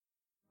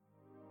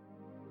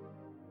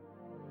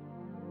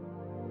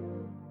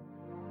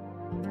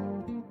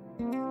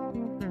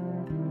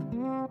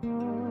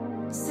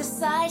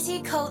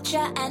Variety,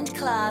 culture, and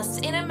class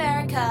in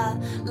America.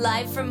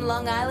 Live from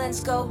Long Island's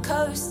Gold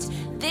Coast,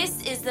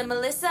 this is the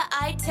Melissa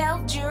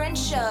Iteld Duran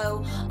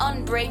Show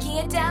on Breaking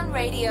It Down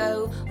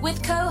Radio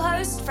with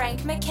co-host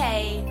Frank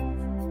McKay.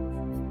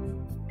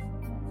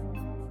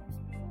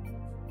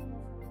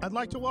 I'd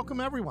like to welcome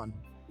everyone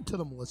to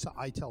the Melissa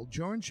Iteld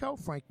Duran Show.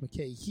 Frank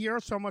McKay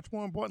here. So much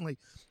more importantly,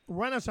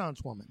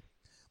 Renaissance woman,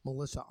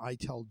 Melissa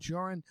Iteld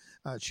Duran.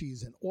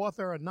 She's an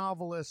author, a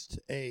novelist,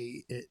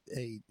 a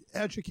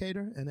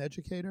educator,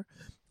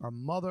 a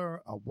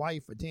mother, a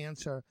wife, a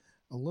dancer,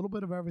 a little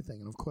bit of everything,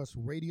 and of course,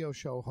 radio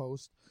show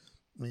host.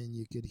 And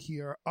you could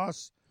hear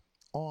us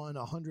on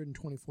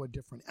 124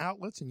 different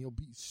outlets, and you'll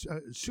be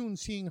soon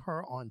seeing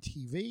her on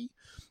TV.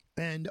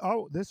 And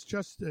this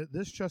just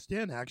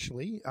in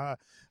actually,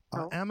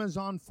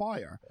 Amazon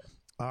Fire.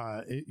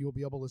 You'll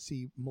be able to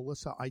see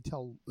Melissa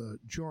Iteld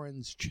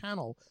Duran's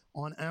channel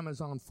on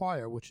Amazon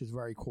Fire, which is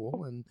very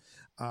cool, and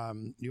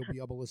you'll be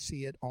able to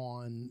see it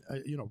on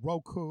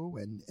Roku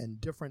and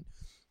different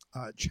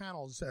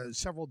channels,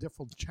 several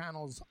different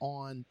channels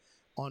on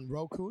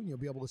Roku, and you'll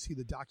be able to see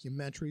the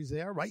documentaries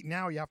there. Right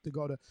now, you have to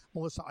go to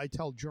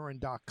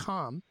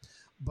melissaiteldduran.com,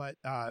 but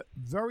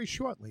very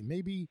shortly,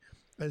 maybe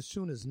as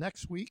soon as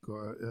next week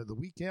or the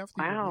week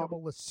after, you'll be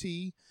able to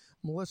see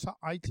Melissa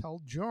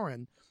Iteld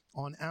Duran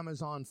on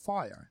Amazon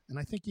Fire. And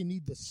I think you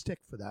need the stick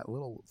for that,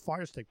 little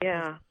Fire stick.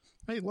 Yeah.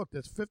 Hey, look,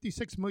 there's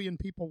 56 million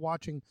people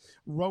watching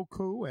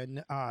Roku,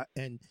 and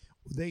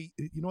they,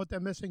 you know what they're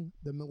missing?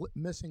 They're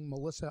missing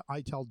Melissa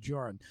Iteld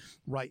Duran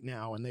right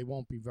now, and they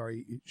won't be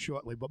very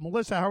shortly. But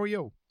Melissa, how are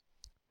you?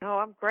 Oh,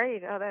 I'm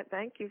great.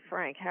 Thank you,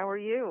 Frank. How are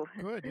you?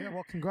 Good. Yeah.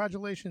 Well,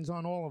 congratulations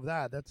on all of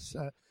that. That's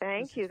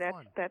thank you.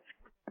 That's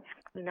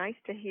nice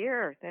to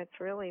hear. That's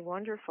really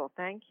wonderful.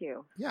 Thank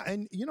you. Yeah,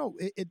 and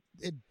it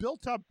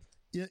built up.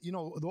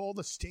 All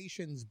the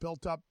stations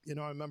built up.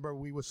 I remember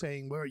we were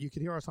saying where you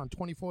could hear us on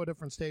 24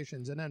 different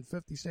stations, and then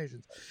 50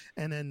 stations,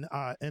 and then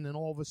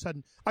all of a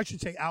sudden, I should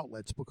say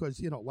outlets,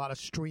 because a lot of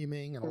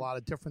streaming and a lot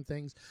of different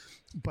things.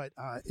 But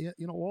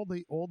all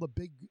the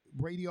big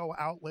radio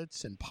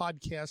outlets and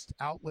podcast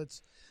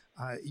outlets,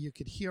 you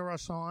could hear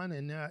us on,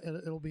 and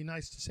it'll be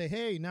nice to say,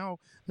 hey, now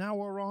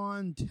we're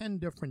on 10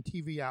 different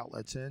TV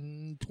outlets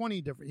and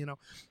 20 different,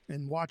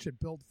 and watch it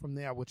build from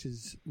there, which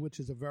is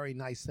a very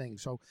nice thing.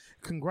 So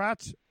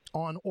congrats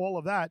on all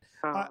of that.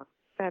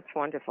 That's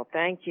wonderful.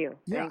 Thank you.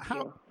 Yeah.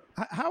 Thank you.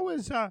 How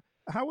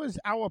is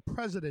our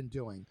president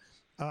doing?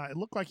 It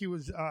looked like he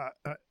was,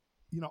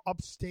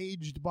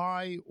 upstaged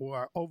by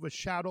or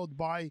overshadowed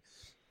by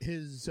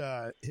his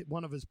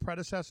one of his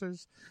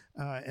predecessors,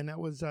 and that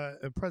was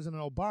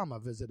President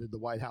Obama visited the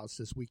White House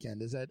this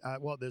weekend. Is that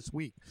this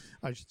week,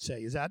 I should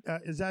say? Is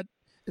that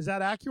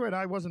accurate?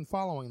 I wasn't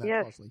following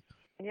that closely.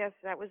 Yes,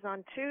 that was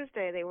on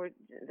Tuesday.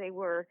 They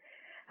were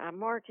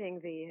marking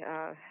the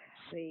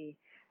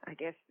I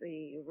guess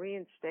the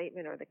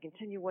reinstatement or the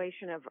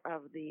continuation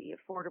of the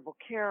Affordable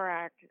Care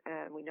Act.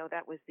 We know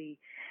that was the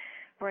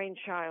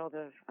brainchild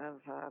of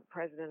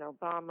President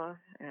Obama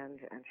and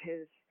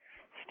his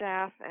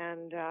staff,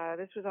 and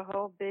this was a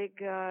whole big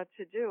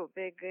to-do,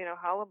 big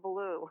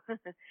hullabaloo.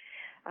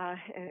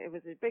 It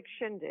was a big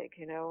shindig,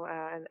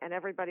 and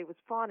everybody was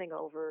fawning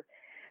over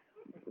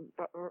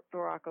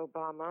Barack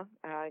Obama,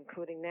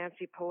 including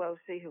Nancy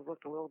Pelosi, who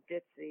looked a little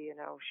ditzy.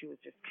 She was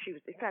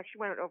in fact, she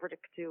went over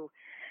to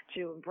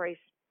embrace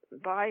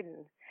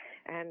Biden,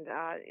 and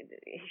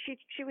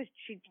she was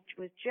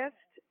just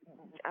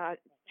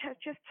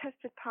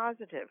tested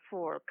positive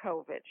for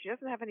COVID. She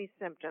doesn't have any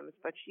symptoms,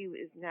 but she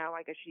is now,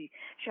 I guess she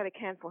had to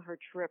cancel her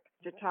trip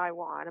to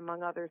Taiwan,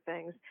 among other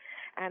things.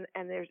 And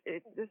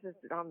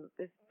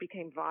this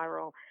became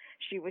viral.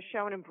 She was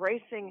shown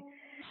embracing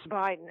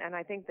Biden, and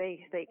I think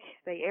they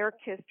air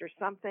kissed or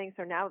something.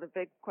 So now the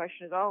big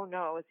question is, oh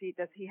no,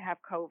 does he have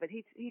COVID?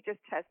 He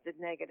just tested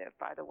negative,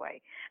 by the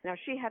way. Now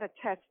she had a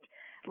test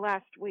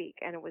last week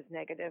and it was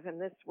negative, and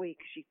this week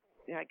she,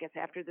 I guess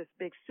after this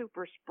big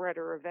super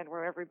spreader event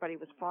where everybody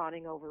was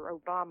fawning over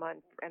Obama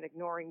and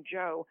ignoring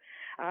Joe,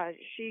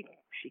 she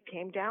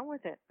came down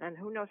with it, and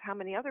who knows how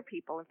many other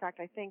people. In fact,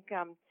 I think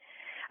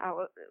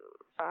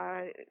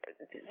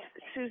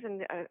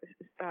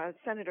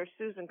Senator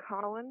Susan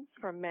Collins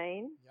from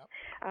Maine. Yep.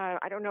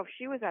 I don't know if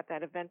she was at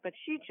that event, but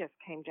she just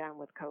came down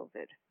with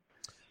COVID.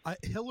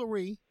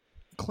 Hillary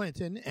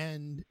Clinton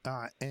and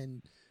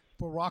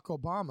Barack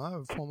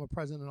Obama, former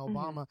President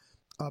Obama,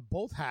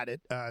 both had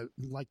it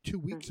like 2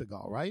 weeks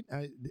ago, right?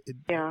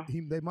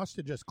 They must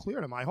have just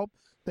cleared him. I hope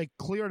they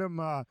cleared him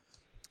at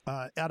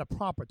a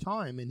proper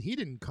time, and he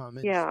didn't come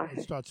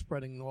and start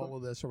spreading all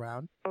of this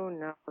around. Oh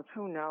no,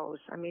 who knows?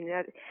 I mean,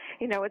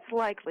 it's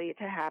likely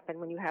to happen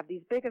when you have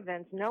these big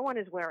events. No one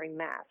is wearing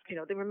masks.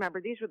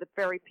 Remember, these were the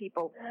very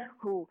people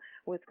who,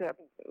 with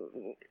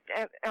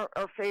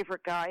our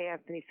favorite guy,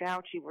 Anthony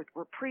Fauci,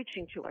 were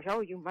preaching to us.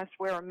 Oh, you must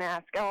wear a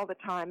mask all the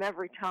time,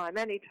 every time,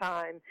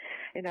 anytime,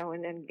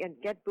 and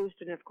get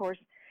boosted. And of course,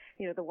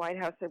 the White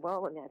House said,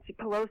 well, Nancy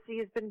Pelosi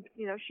has been,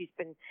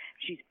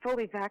 she's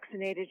fully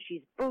vaccinated,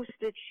 she's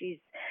boosted, she's,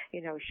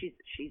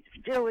 she's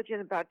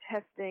diligent about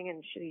testing,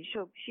 and she's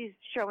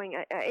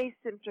showing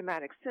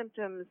asymptomatic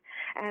symptoms.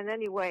 And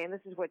anyway, and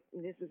this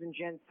is in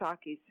Jen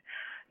Psaki's,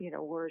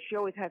 words. She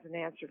always has an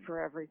answer for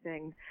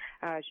everything.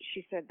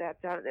 She said that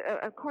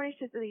according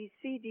to the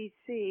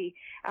CDC,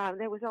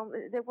 there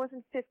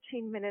wasn't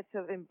 15 minutes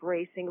of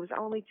embracing. It was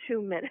only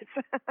 2 minutes.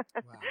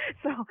 Wow.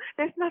 So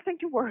there's nothing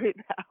to worry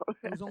about.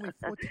 It was only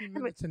 14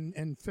 minutes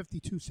and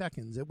 52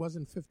 seconds. It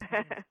wasn't 15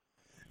 minutes.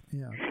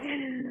 Yeah.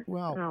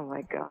 Well. Oh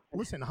my God.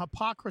 Listen,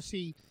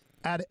 hypocrisy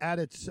at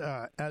its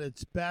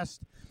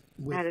best.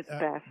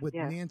 With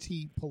yes.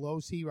 Nancy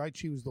Pelosi, right?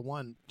 She was the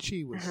one.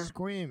 She was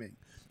screaming,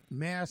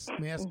 mask,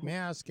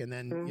 and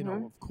then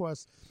of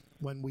course,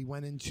 when we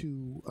went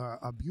into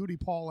a beauty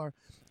parlor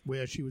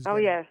where she was.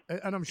 Yes.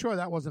 And I'm sure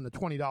that wasn't a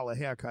 $20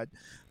 haircut.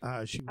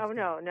 No,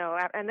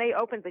 and they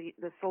opened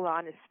the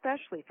salon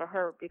especially for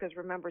her because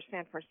remember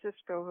San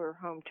Francisco, her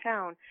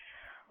hometown,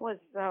 was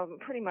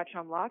pretty much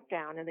on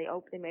lockdown, and they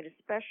made a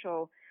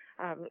special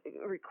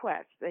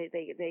request.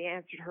 They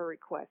answered her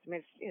request.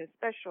 Made a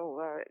special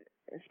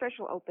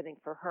opening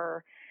for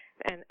her,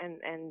 and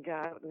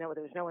no,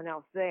 there was no one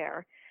else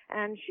there,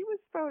 and she was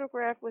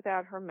photographed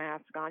without her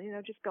mask on,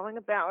 just going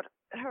about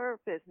her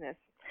business.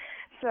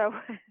 So,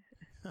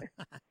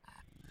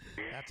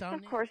 that's our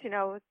of course,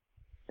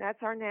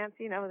 that's our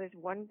Nancy.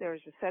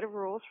 There's a set of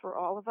rules for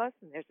all of us,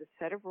 and there's a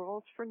set of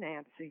rules for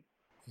Nancy.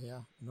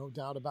 Yeah, no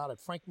doubt about it.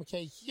 Frank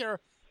MacKay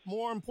here.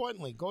 More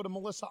importantly, go to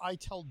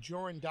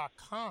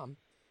melissaiteldjurin.com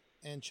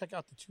and check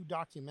out the 2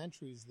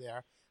 documentaries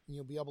there, and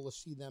you'll be able to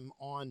see them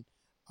on.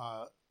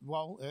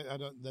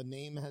 The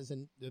name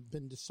hasn't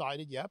been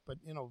decided yet, but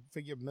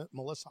figure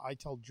Melissa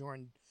Iteld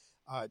Jurin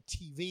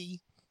TV,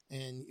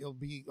 and you'll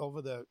be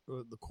over the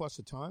course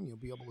of time. You'll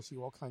be able to see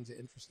all kinds of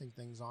interesting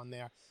things on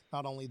there.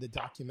 Not only the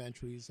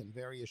documentaries and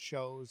various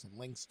shows and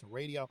links to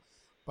radio,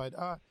 but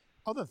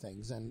other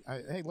things. And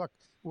hey, look,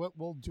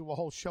 we'll do a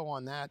whole show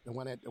on that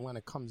when it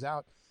comes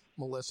out,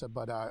 Melissa.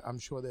 But I'm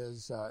sure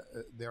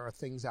there are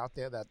things out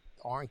there that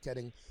aren't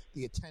getting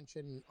the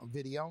attention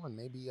video, and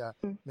maybe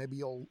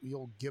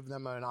you'll give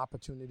them an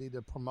opportunity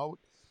to promote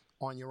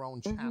on your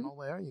own channel.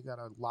 There, you got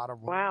a lot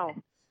of wow.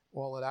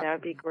 All of that.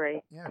 That'd be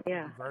great.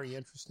 Yeah. Very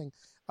interesting.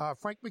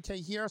 Frank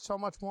MacKay here. So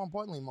much more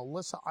importantly,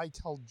 Melissa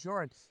Iteld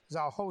Jurin is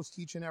our host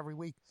each and every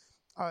week.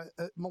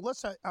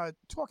 Melissa,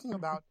 talking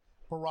about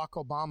Barack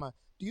Obama,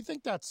 do you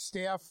think that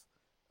staff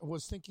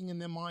was thinking in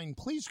their mind,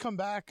 please come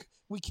back.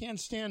 We can't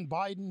stand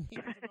Biden. He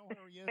doesn't know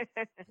where he is.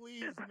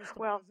 Please, Mr.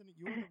 President,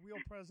 you're the real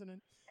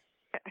president.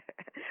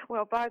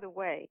 Well, by the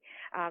way,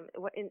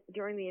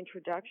 during the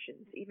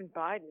introductions, even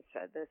Biden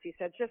said this. He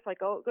said, just like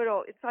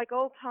it's like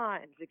old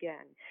times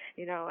again,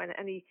 and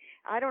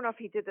I don't know if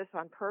he did this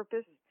on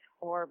purpose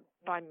or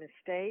by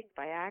mistake,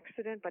 by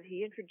accident, but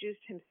he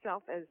introduced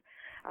himself as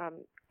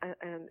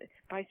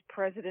Vice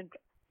President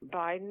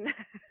Biden.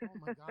 Oh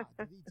my God!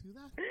 Did he do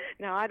that?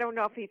 Now I don't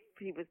know if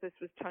this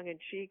was tongue in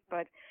cheek,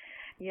 but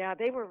yeah,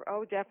 they were.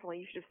 Oh, definitely.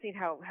 You should have seen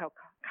how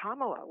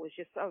Kamala was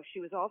just. Oh, she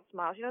was all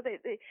smiles.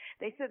 They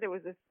said there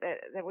was a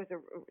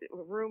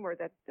rumor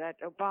that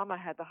Obama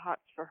had the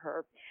hots for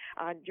her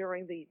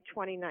during the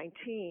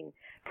 2019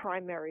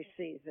 primary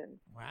season.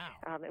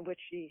 Wow. In which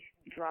she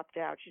dropped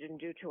out. She didn't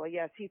do too well.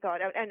 Yes, he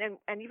thought, and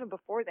even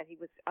before that, he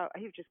was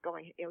just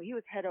going. He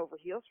was head over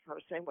heels for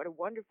her, saying what a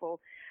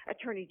wonderful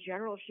attorney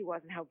general she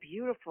was and how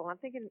beautiful. I'm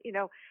thinking,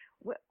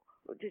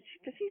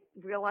 does he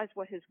realize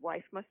what his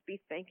wife must be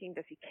thinking?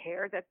 Does he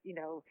care that he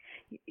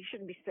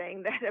shouldn't be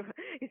saying that?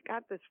 He's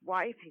got this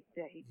wife he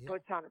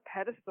puts on a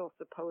pedestal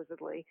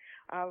supposedly,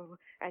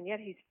 and yet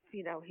he's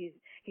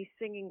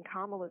singing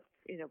Kamala's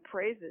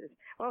praises.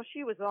 Well,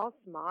 she was all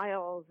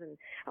smiles, and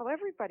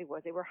everybody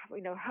was. They were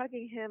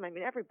hugging him. I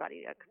mean,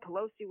 everybody.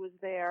 Pelosi was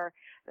there.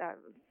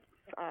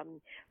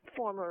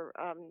 Former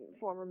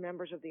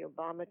members of the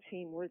Obama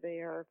team were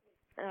there.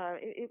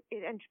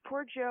 And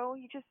poor Joe,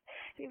 he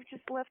was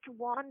just left to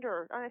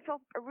wander. And I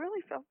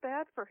really felt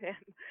bad for him.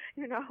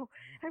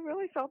 I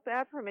really felt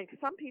bad for him. And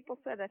some people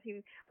said that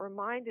he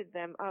reminded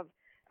them of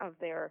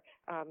their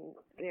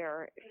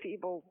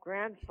feeble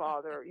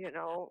grandfather.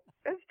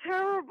 It's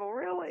terrible,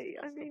 really.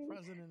 That's the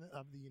President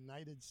of the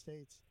United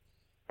States.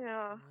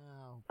 Yeah.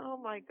 Wow. Oh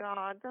my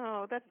God.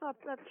 No, that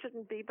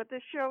shouldn't be. But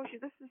this shows you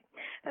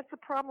that's the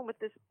problem with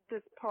this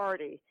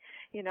party.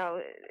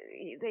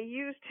 They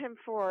used him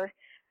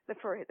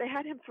they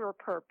had him for a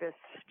purpose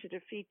to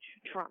defeat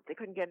Trump. They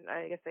couldn't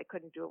I guess they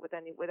couldn't do it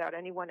without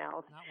anyone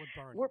else. Not with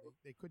Bernie.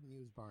 They couldn't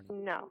use Bernie.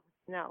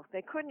 No,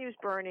 they couldn't use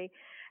Bernie.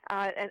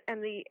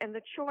 And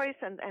the choice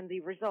and the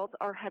results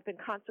have been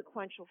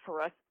consequential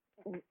for us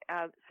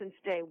since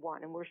day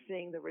one, and we're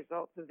seeing the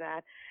results of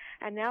that.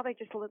 And now they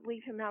just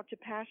leave him out to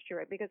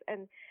pasture, because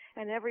and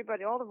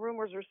everybody, all the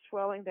rumors are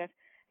swelling that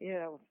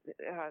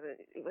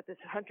with this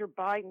Hunter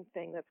Biden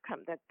thing that's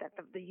come, that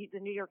the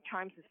New York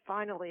Times has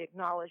finally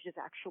acknowledged is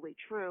actually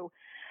true,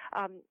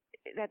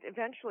 that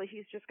eventually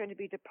he's just going to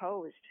be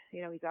deposed.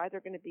 He's either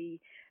going to be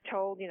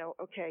told,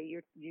 okay,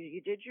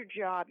 you did your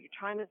job, your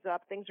time is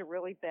up, things are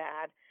really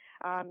bad,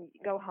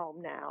 go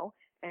home now,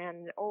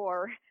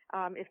 or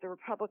if the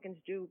Republicans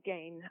do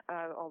gain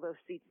all those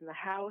seats in the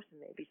House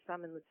and maybe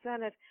some in the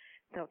Senate,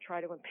 they'll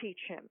try to impeach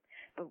him.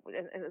 But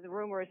and the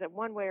rumor is that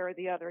one way or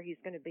the other, he's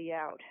going to be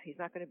out. He's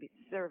not going to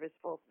serve his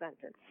full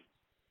sentence.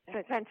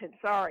 His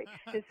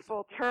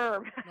full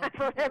term. No,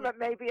 For him, it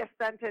may be a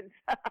sentence.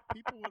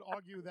 People would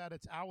argue that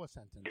it's our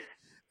sentence.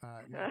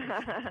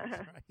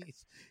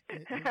 His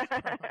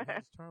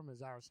term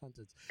is our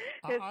sentence.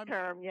 His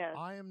term, yes.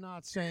 I am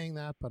not saying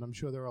that, but I'm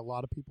sure there are a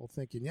lot of people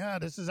thinking, yeah,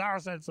 this is our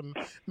sentence,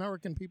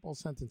 American people's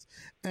sentence.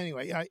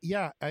 Anyway, a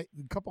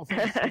couple of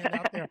things stand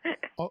out there.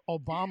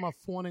 Obama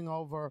fawning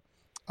over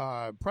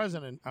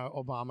President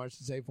Obama, I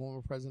should say,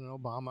 former President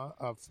Obama,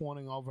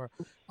 fawning over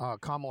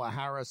Kamala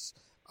Harris.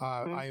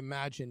 I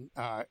imagine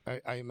that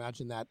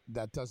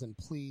doesn't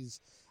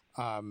please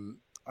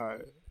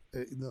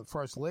the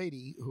First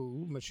Lady,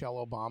 Michelle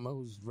Obama,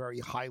 who's very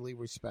highly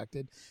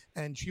respected,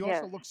 and she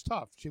also looks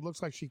tough. She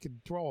looks like she could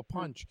throw a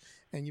punch,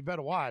 and you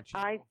better watch.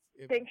 I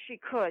think she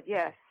could.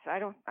 Yes,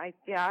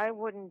 I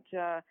wouldn't.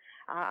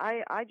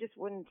 I just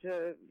wouldn't.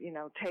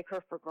 Take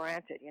her for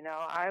granted. And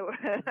I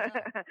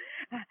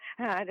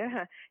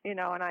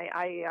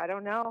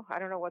don't know. I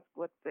don't know what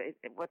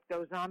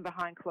goes on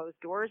behind closed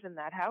doors in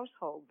that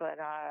household. But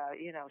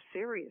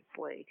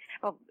seriously.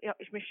 Well,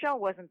 Michelle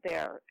wasn't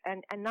there,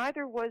 and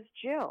neither was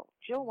Jill.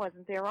 Jill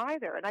wasn't there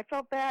either, and I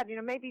felt bad.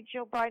 Maybe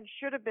Jill Biden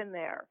should have been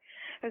there,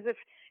 as if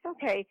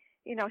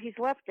he's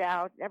left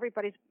out. It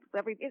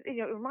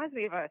reminds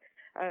me of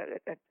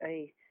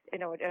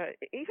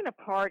even a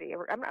party.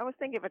 I was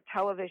thinking of a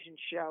television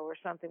show or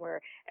something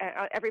where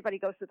everybody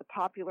goes to the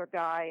popular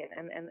guy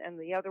and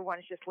the other one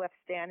is just left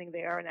standing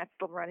there, and that's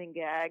the running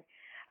gag.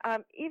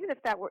 Even if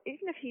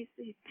he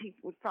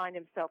would find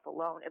himself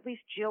alone, at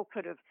least Jill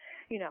could have,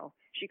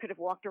 she could have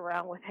walked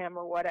around with him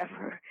or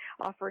whatever,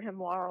 offered him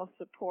moral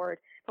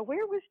support. But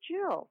where was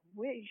Jill?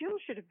 Jill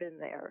should have been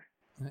there.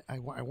 I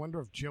wonder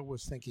if Jill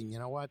was thinking, you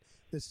know what,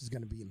 this is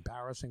going to be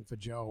embarrassing for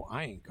Joe.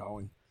 I ain't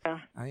going.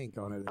 I ain't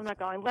going to this. I'm not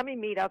going. Let me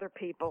meet other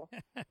people.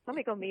 Let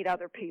me go meet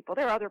other people.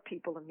 There are other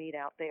people to meet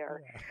out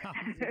there.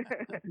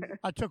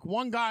 I took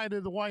one guy to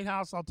the White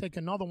House. I'll take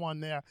another one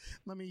there.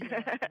 Let me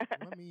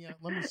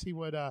see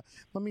what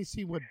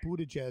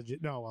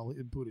Buttigieg. No, well,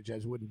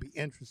 Buttigieg wouldn't be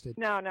interested.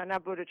 No,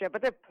 not Buttigieg.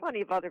 But there are plenty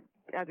of other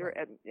there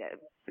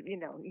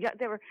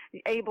were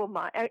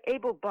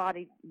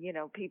able-bodied,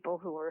 people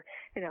who were,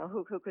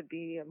 who could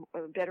be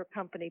a better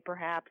company,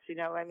 perhaps. It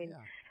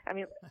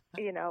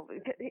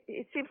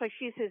seems like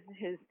she's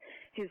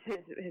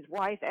his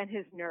wife and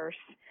his nurse,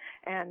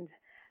 and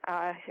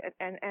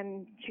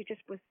she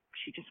just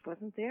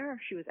wasn't there.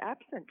 She was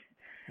absent.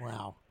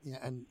 Wow. Yeah,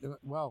 and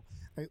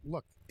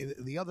look,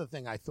 the other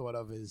thing I thought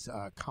of is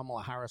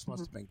Kamala Harris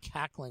must have been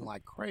cackling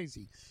like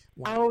crazy.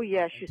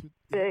 She's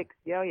big.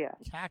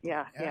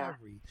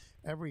 Cackling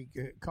every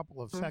couple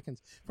of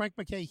seconds. Frank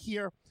MacKay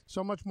here.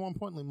 So much more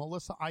importantly,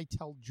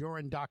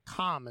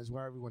 MelissaITellJurin.com is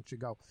where everyone should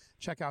go.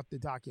 Check out the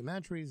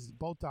documentaries,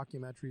 both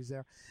documentaries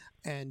there,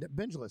 and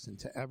binge listen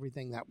to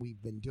everything that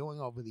we've been doing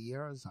over the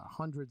years,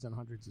 hundreds and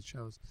hundreds of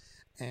shows.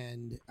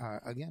 And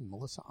again,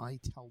 Melissa I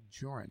Tell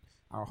Jurin,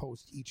 our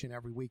host each and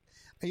every week.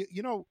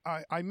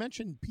 I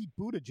mentioned Pete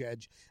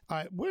Buttigieg.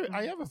 I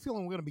have a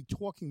feeling we're going to be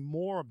talking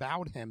more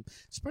about him,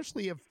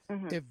 especially if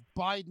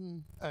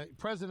Biden,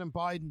 President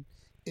Biden,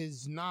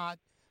 is not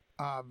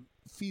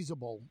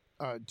feasible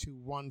to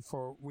run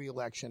for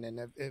re-election. And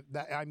if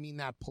that, I mean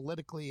that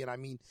politically, and I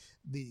mean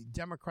the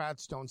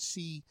Democrats don't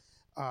see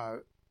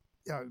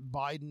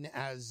Biden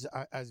as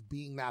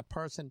being that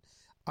person.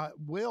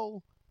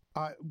 Will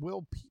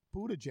Pete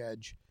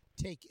Buttigieg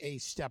take a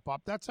step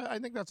up? I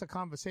think that's a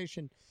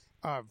conversation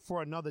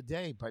for another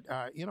day. But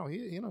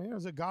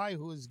here's a guy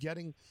who is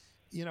getting,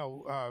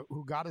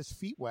 who got his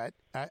feet wet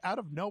out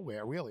of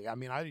nowhere. Really, I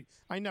mean, I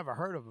never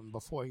heard of him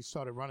before he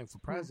started running for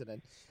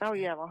president. Oh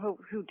yeah, well,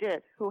 who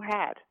did? Who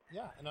had?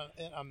 Yeah, an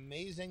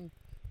amazing.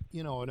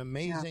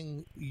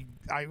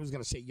 I was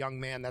going to say young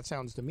man. That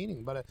sounds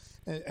demeaning, but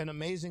an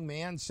amazing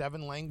man,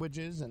 7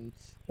 languages and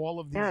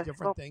all of these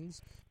different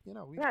things. He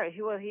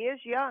is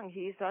young.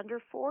 He's under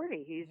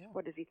 40. He's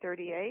what is he?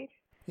 38.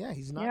 Yeah,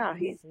 he's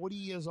not even 40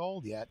 years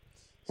old yet.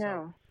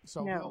 He'll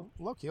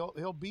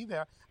be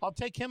there. I'll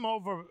take him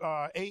over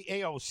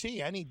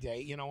AOC any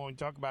day. When we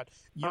talk about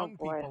young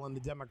people in the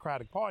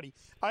Democratic Party,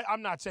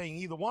 I'm not saying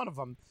either one of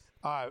them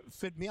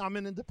fit me. I'm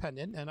an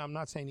independent, and I'm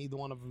not saying either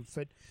one of them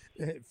fit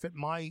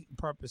my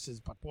purposes.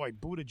 But boy,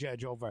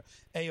 Buttigieg over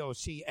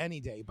AOC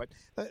any day. But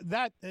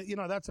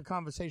that's a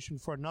conversation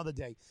for another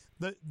day.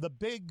 The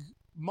big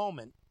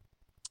moment,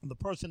 the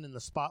person in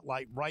the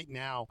spotlight right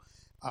now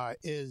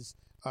is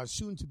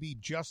soon to be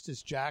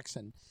Justice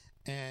Jackson,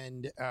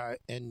 and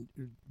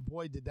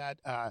boy, did that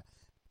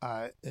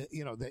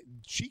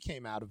she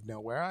came out of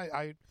nowhere.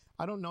 I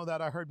don't know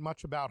that I heard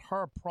much about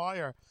her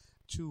prior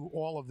to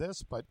all of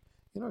this, but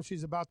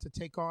she's about to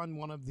take on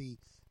one of the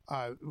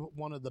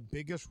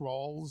biggest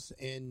roles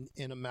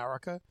in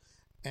America,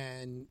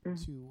 and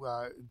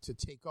to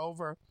take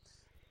over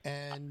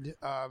and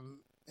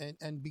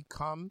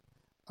become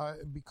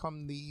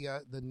become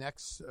the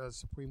next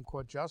Supreme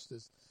Court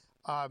justice.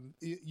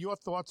 Your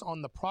thoughts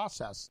on the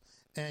process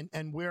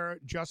and where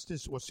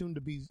Justice or soon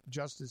to be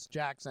Justice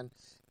Jackson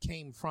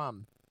came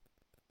from?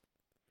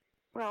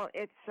 Well,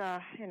 it's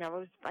I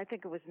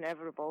think it was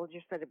inevitable,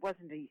 just that it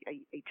wasn't a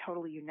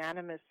totally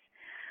unanimous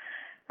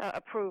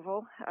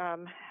approval,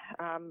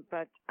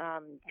 but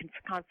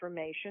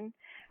confirmation.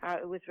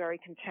 It was very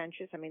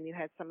contentious. I mean, you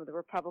had some of the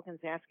Republicans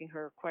asking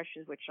her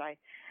questions, which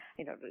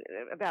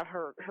about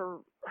her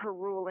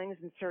rulings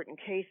in certain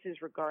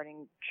cases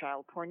regarding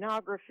child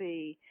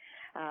pornography,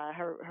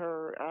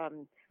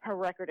 her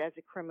record as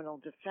a criminal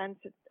defense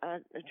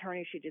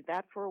attorney. She did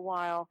that for a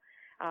while.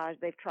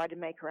 They've tried to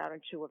make her out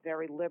into a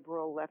very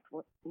liberal,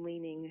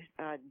 left-leaning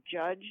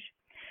judge,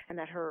 and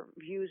that her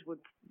views would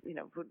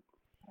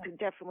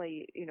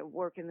definitely,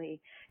 work in the,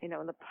 in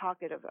the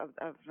pocket of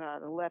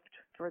the left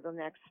for the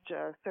next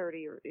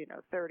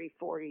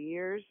 40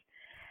 years.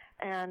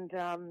 And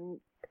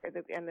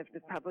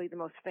probably the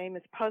most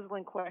famous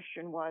puzzling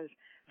question was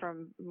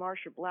from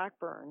Marsha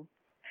Blackburn.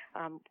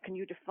 Can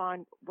you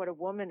define what a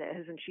woman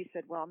is? And she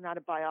said, well, I'm not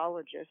a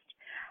biologist.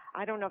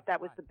 I don't know if that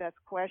was the best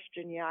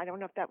question. Yeah, I don't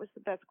know if that was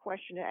the best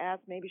question to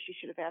ask. Maybe she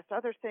should have asked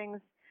other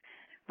things,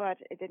 but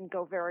it didn't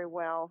go very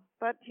well.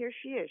 But here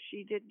she is.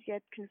 She did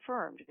get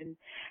confirmed. And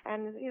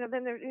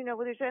then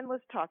there's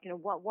endless talk.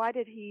 Why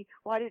did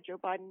Joe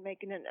Biden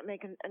make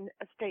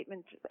a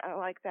statement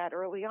like that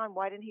early on?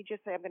 Why didn't he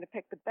just say, I'm going to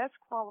pick the best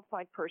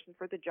qualified person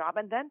for the job,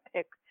 and then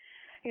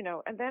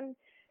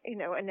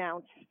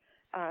announce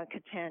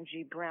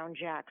Ketanji Brown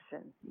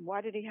Jackson?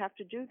 Why did he have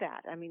to do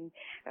that? I mean,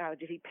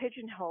 did he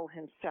pigeonhole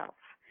himself,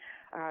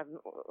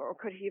 or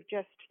could he have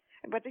just?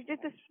 But he did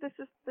this.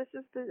 This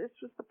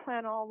was the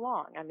plan all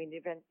along. I mean,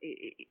 even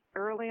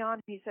early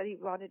on, he said he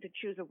wanted to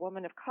choose a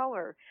woman of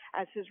color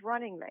as his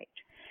running mate.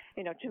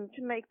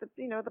 To make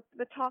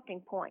the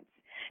talking points,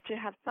 to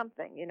have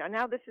something.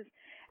 Now this is.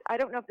 I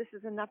don't know if this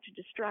is enough to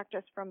distract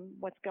us from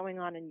what's going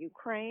on in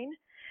Ukraine,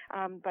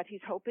 but he's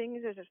hoping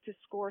to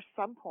score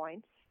some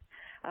points.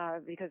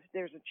 Because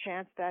there's a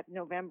chance that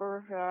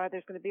November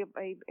there's going to be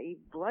a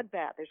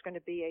bloodbath. There's going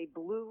to be a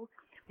blue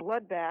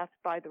bloodbath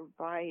by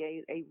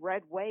a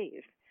red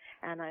wave,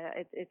 and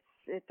it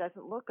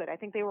doesn't look good. I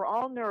think they were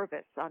all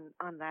nervous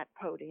on that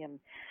podium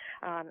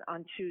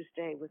on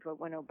Tuesday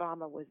when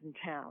Obama was in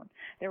town.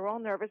 They were all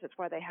nervous. That's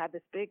why they had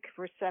this big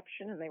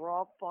reception, and they were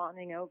all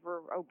fawning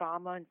over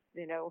Obama,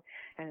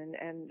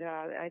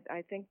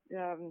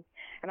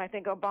 I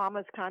think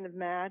Obama's kind of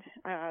mad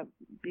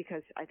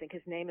because I think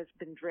his name has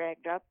been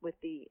dragged up with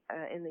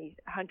in the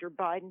Hunter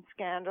Biden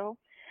scandal,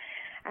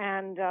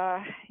 and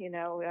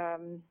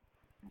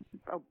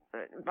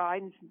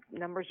Biden's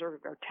numbers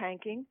are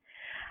tanking,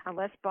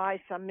 unless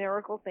by some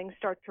miracle things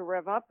start to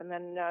rev up, and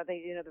then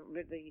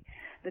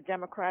the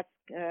Democrats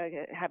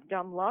have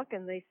dumb luck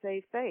and they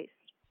save face.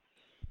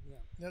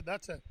 Yeah,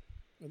 that's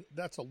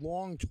a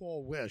long,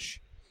 tall wish,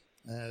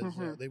 as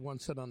they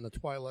once said on the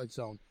Twilight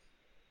Zone.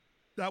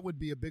 That would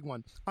be a big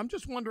one. I'm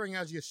just wondering,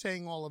 as you're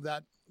saying all of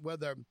that,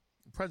 whether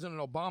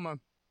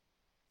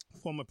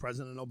former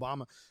President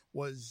Obama,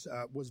 was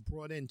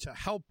brought in to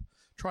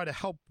try to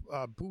help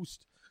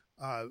boost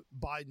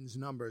Biden's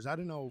numbers. I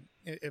don't know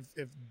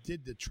if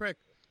did the trick,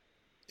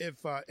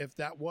 if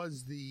that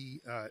was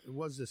the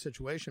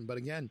situation. But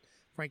again,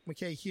 Frank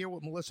MacKay here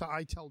with Melissa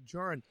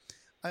Eitel-Jurin.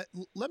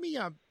 Let me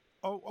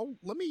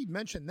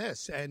mention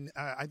this, and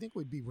I think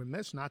we'd be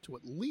remiss not to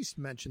at least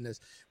mention this.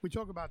 We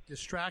talk about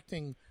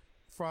distracting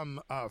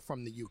from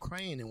the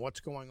Ukraine and what's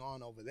going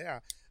on over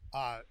there.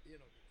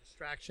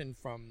 Distraction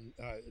from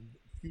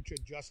future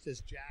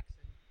Justice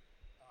Jackson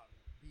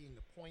being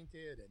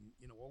appointed,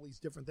 and all these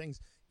different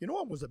things.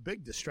 What was a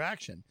big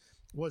distraction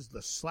was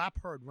the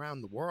slap heard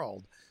around the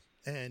world,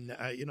 and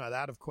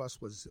that of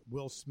course was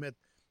Will Smith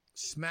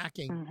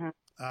smacking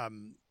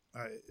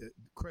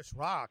Chris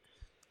Rock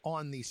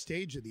on the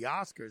stage of the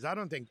Oscars.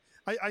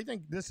 I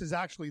think this is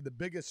actually the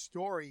biggest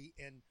story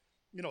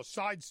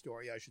side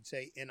story, I should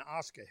say, in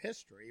Oscar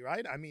history,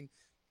 right? I mean,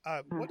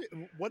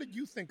 what did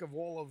you think of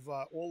all of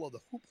the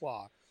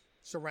hoopla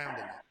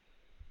surrounding it?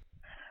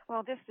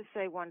 Well, just to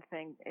say one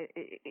thing,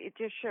 it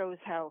just shows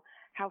how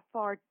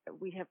far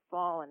we have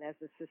fallen as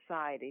a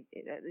society.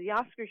 The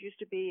Oscars used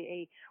to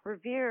be a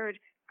revered,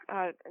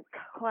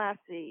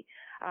 classy,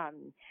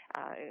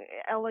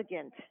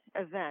 elegant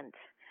event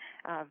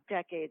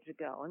decades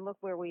ago, and look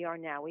where we are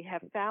now. We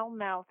have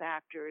foul-mouthed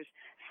actors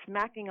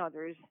smacking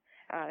others,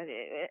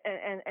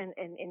 and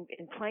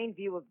in plain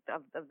view of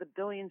the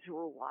billions who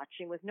are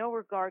watching, with no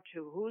regard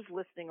to who's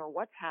listening or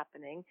what's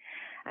happening,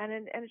 and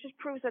it just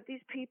proves that these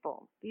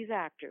people, these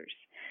actors,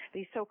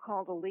 these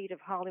so-called elite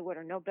of Hollywood,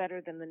 are no better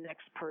than the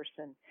next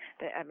person.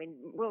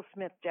 Will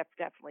Smith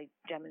definitely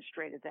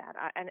demonstrated that,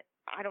 and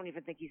I don't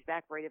even think he's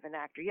that great of an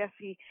actor. Yes,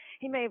 he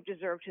may have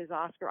deserved his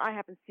Oscar. I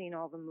haven't seen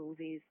all the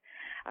movies,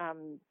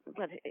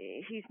 but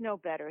he's no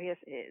better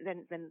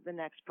than the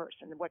next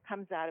person. What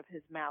comes out of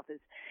his mouth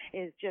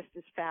is just as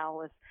as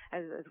foul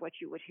as what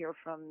you would hear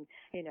from,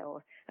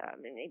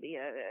 maybe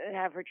an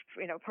average,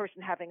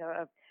 person having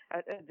a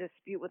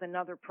dispute with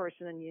another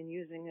person and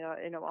using,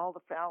 all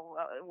the foul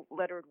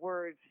lettered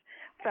words,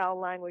 foul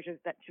languages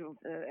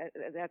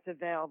that's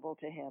available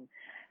to him.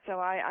 So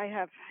I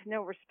have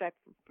no respect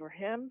for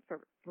him,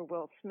 for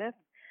Will Smith.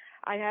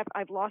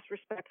 I've lost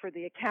respect for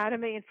the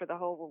Academy and for the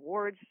whole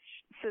awards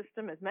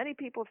system, as many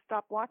people have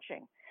stopped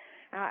watching.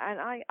 And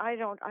I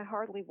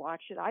hardly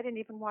watch it. I didn't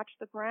even watch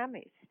the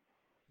Grammys.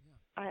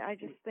 I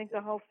just think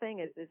the whole thing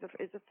is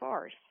a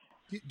farce.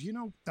 Do you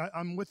know,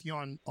 I'm with you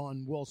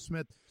on Will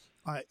Smith.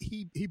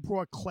 He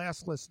brought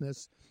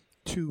classlessness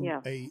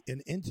to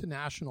an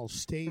international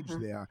stage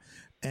there,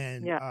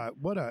 and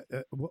what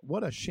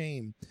a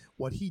shame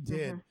what he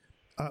did.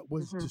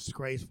 Was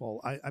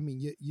disgraceful. I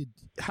mean, you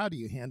how do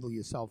you handle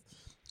yourself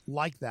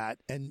like that?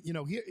 And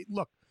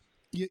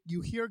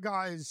you hear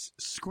guys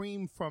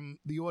scream from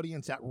the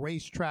audience at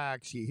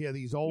racetracks. You hear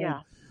these old,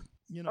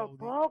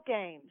 ball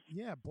games.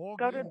 Yeah, ball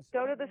games.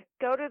 Go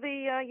to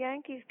the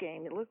Yankees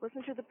game.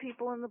 Listen to the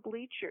people in the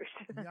bleachers.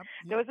 Yep.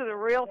 Those are the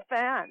real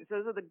fans.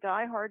 Those are the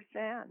diehard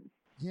fans.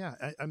 Yeah,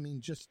 I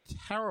mean, just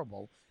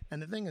terrible.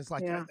 And the thing is,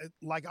 I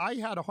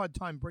had a hard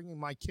time bringing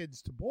my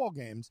kids to ball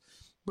games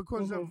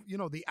because of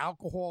the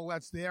alcohol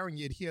that's there, and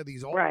you'd hear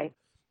these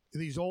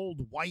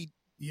old white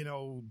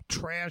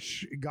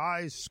trash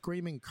guys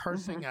screaming,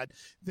 cursing at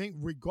things,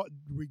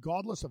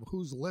 regardless of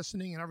who's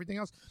listening and everything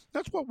else.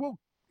 That's what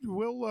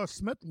Will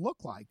Smith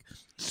looked like,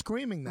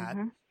 screaming that.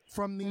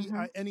 From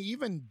the and he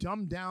even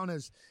dumbed down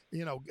as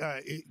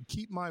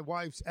keep my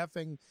wife's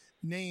effing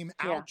name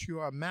out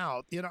your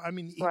mouth. I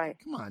mean,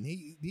 come on,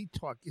 he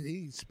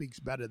speaks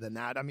better than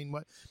that. I mean,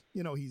 what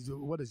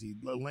is he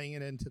laying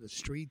it into the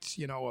streets?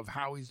 Of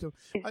how he's doing.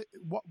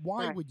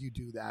 Why would you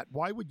do that?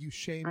 Why would you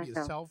shame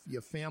yourself,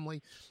 your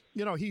family?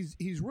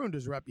 He's ruined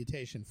his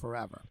reputation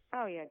forever.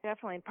 Oh yeah,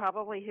 definitely.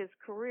 Probably his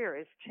career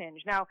has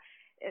changed. Now,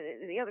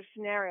 the other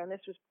scenario, and this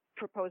was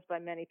proposed by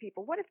many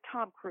people. What if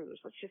Tom Cruise,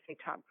 let's just say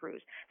Tom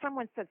Cruise,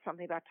 someone said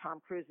something about Tom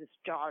Cruise's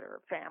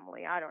daughter,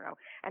 family, I don't know,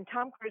 and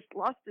Tom Cruise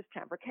lost his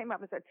temper, came up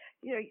and said,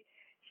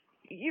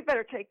 you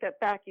better take that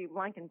back, you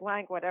blank and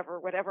blank, whatever,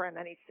 and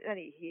then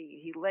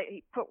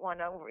he put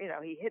one over,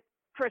 he hit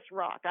Chris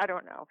Rock, I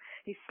don't know.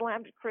 He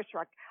slammed Chris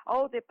Rock.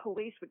 Oh, the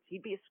police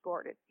he'd be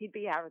escorted. He'd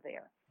be out of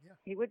there. Yeah.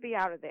 He would be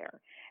out of there.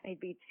 And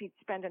he'd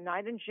spend a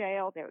night in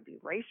jail. There would be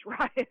race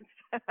riots.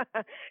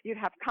 You'd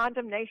have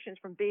condemnations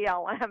from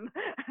BLM.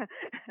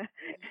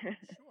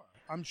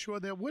 I'm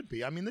sure there would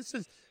be. I mean, this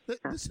is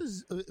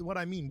what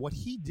I mean. What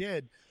he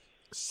did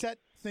set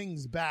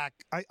things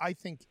back, I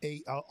think,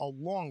 a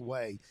long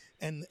way.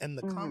 And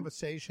the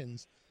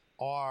conversations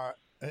are...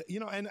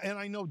 and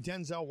I know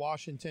Denzel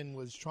Washington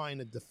was trying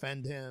to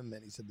defend him,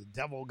 and he said the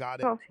devil got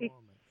into him, and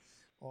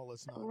all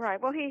this nonsense.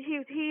 Right. Well,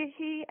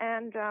 he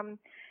and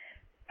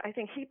I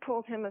think he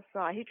pulled him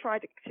aside. He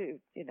tried to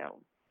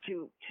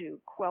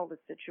quell the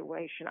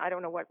situation. I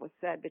don't know what was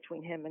said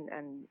between him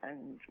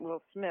and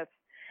Will Smith.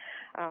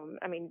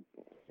 I mean,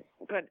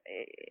 but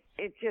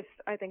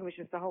I think it was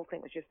just, the whole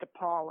thing was just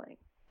appalling.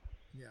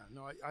 Yeah.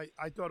 No,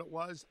 I thought it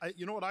was.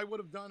 You know what I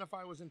would have done if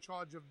I was in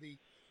charge of the.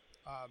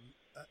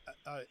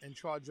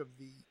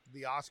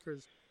 The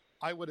Oscars,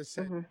 I would have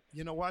said,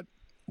 you know what?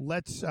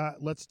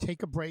 Let's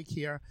take a break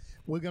here.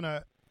 We're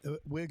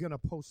gonna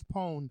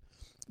postpone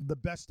the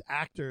Best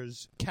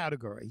Actors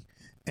category,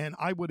 and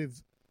I would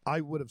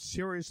have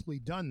seriously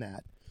done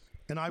that,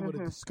 and I would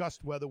have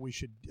discussed whether we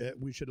should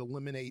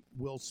eliminate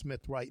Will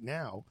Smith right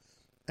now.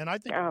 And I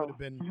think it would have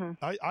been.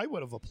 I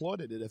would have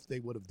applauded it if they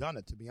would have done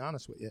it. To be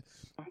honest with you.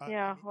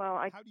 Well,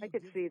 I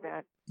could see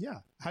that. Yeah.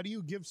 How do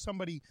you give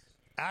somebody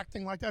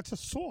acting like that's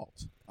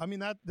assault? I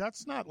mean,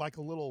 that's not like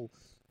a little,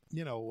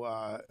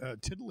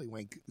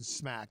 tiddlywink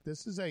smack.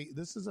 This is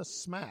a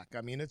smack.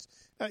 I mean, it's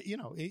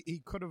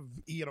he could have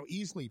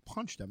easily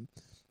punched him,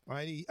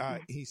 right?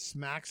 He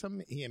smacks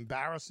him, he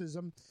embarrasses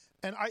him,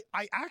 and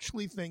I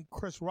actually think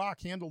Chris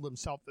Rock handled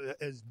himself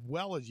as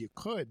well as you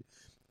could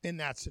in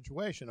that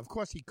situation. Of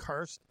course, he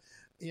cursed,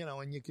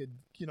 and you could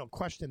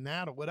question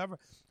that or whatever.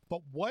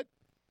 But what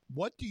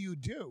do you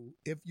do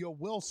if you're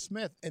Will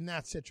Smith in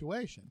that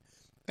situation?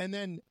 And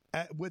then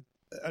I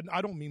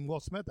don't mean Will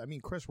Smith, I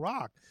mean Chris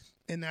Rock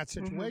in that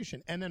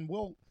situation. And then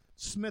Will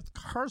Smith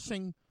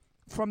cursing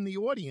from the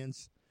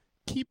audience,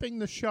 keeping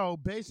the show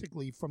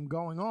basically from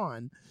going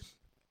on.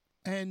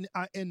 And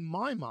in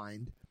my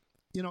mind,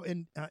 you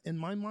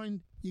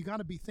got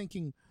to be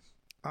thinking,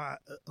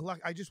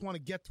 like, I just want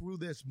to get through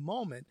this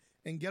moment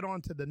and get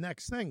on to the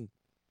next thing.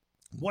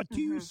 What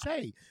do you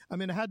say? I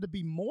mean, it had to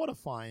be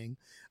mortifying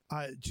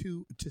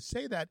to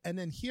say that. And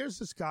then here's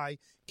this guy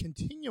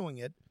continuing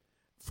it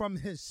from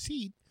his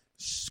seat,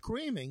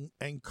 screaming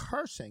and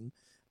cursing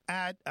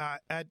at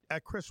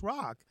Chris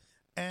Rock,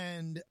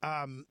 and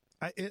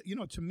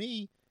to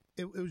me,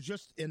 it was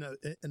just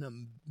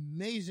an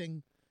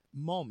amazing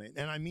moment,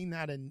 and I mean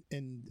that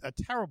in a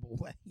terrible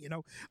way.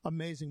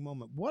 Amazing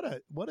moment. What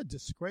a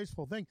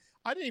disgraceful thing.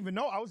 I didn't even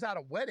know. I was at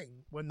a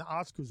wedding when the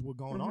Oscars were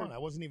going on. I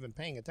wasn't even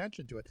paying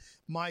attention to it.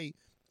 My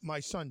my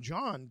son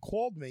John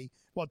called me,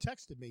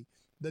 texted me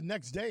the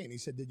next day, and he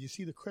said, "Did you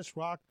see the Chris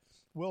Rock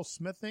Will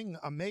Smith thing?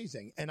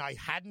 Amazing!" And I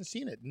hadn't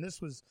seen it, and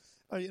this was,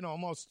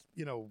 almost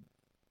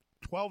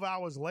 12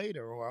 hours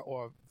later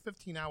or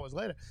 15 hours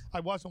later. I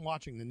wasn't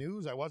watching the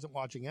news. I wasn't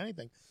watching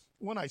anything.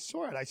 When I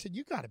saw it, I said,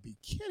 "You got to be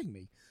kidding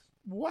me!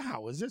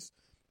 Wow, is this?"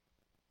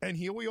 And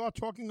here we are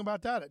talking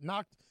about that. It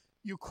knocked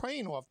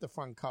Ukraine off the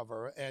front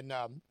cover, and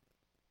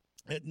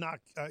it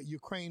knocked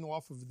Ukraine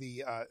off of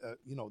the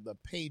the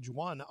page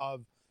one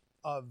of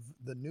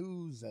the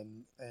news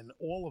and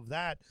all of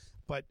that.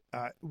 But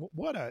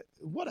what a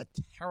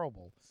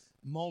terrible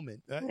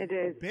moment! It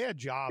is bad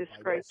job.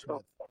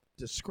 Disgraceful.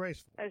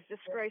 Disgraceful. It's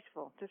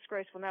disgraceful.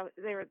 Now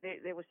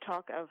there was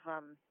talk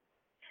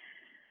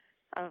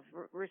of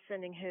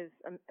rescinding his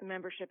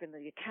membership in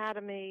the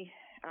academy.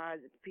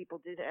 People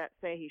did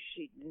say his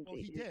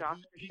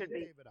Oscar should be.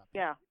 Gave it up.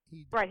 Yeah,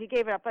 right. He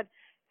gave it up, but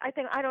I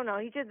don't know.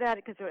 He did that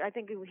because I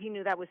think he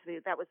knew that was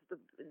the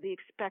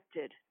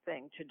expected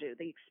thing to do,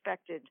 the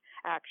expected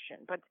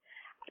action. But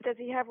does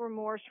he have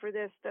remorse for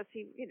this? Does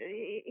he?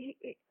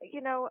 It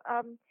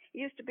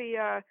used to be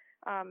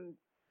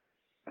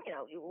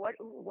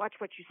watch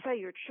what you say.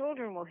 Your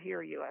children will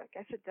hear you. I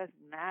guess it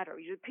doesn't matter.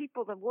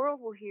 The world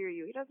will hear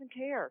you. He doesn't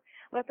care.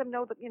 Let them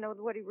know that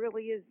what he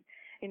really is.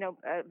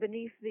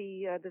 Beneath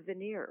the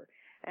veneer,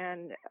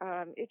 and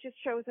it just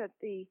shows that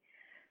the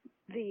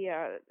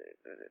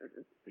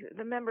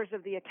members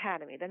of the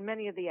Academy, then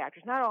many of the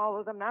actors, not all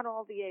of them, not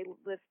all the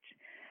A-list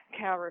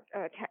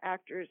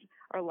actors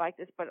are like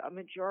this, but a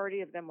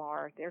majority of them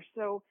are. They're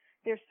so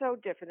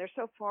different. They're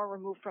so far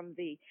removed from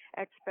the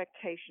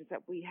expectations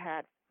that we've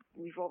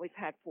always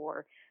had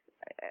for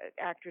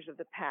actors of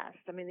the past.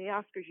 I mean, the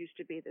Oscars used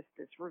to be this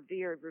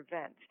revered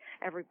event.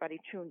 Everybody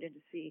tuned in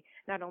to see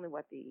not only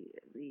what the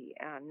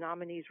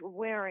nominees were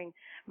wearing,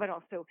 but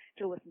also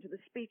to listen to the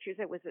speeches.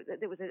 There was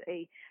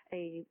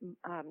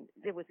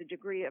a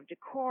degree of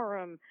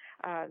decorum.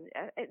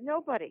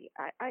 Nobody,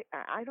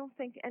 I don't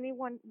think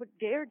anyone would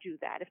dare do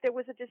that. If there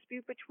was a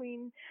dispute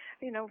between,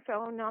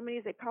 fellow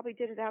nominees, they probably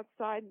did it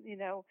outside,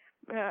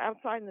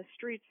 outside in the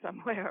street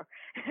somewhere,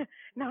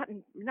 not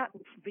in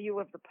view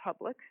of the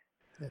public.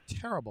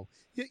 Terrible.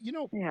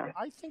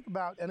 I think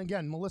about, and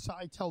again,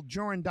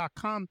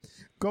 MelissaITellJurin.com.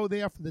 Go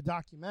there for the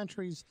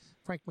documentaries.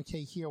 Frank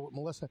MacKay here with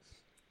Melissa.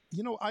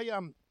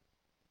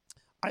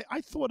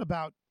 I thought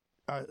about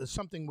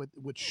something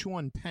with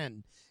Sean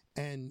Penn,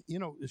 and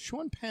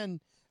Sean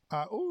Penn,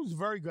 who's a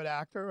very good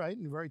actor, right,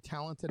 and a very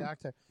talented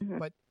actor, Mm-hmm.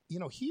 but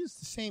he's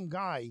the same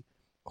guy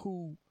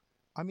who,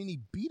 he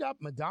beat up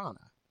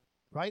Madonna.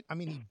 Right?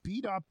 He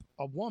beat up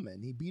a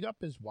woman. He beat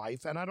up his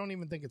wife, and I don't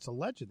even think it's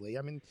allegedly.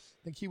 I think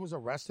he was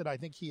arrested. I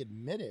think he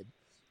admitted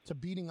to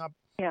beating up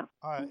a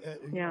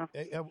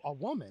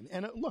woman.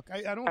 And look,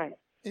 I don't, right.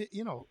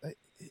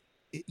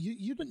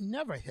 You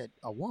never hit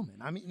a woman.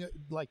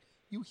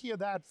 You hear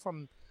that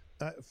from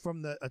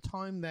a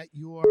time that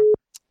you're,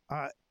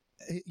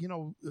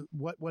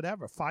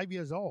 whatever, 5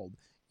 years old.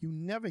 You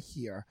never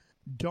hear,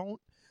 you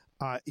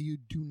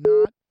do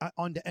not,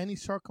 under any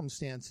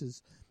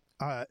circumstances,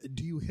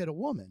 do you hit a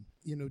woman?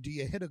 Do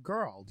you hit a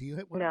girl? Do you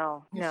hit?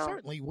 No. You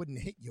certainly wouldn't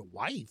hit your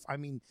wife. I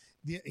don't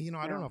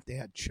know if they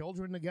had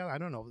children together. I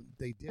don't know.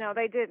 They did. No,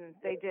 they didn't.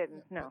 They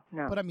didn't. No.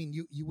 But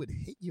you would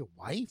hit your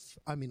wife?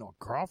 Or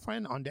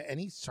girlfriend under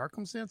any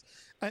circumstance?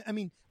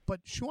 But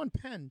Sean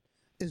Penn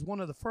is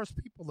one of the first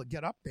people to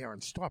get up there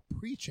and start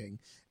preaching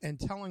and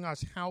telling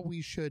us how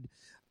we should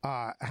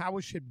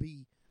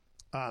be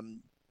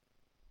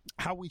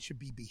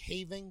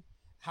behaving,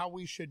 how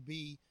we should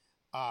be.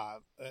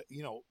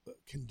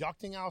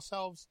 Conducting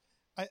ourselves.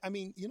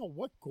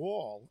 What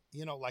gall,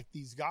 like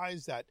these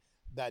guys that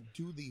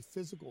do the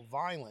physical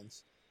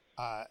violence,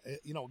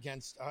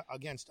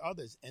 against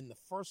others, and the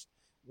first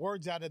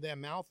words out of their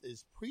mouth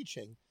is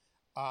preaching.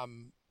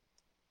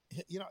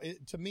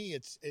 To me,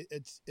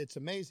 it's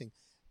amazing.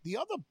 The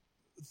other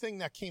thing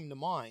that came to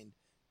mind,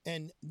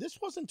 and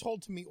this wasn't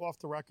told to me off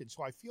the record,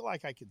 so I feel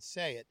like I could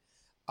say it.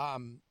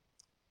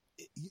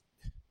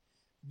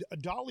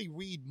 Dolly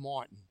Reed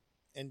Martin.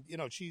 And,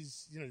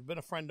 she's, been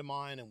a friend of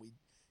mine, and we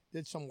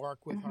did some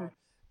work with her.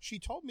 She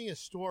told me a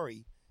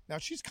story. Now,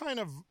 she's kind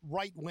of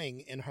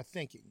right-wing in her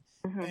thinking.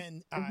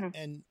 And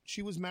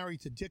she was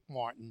married to Dick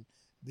Martin,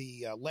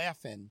 the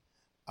Laugh-In.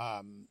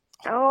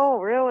 Oh,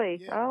 really?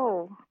 Yeah.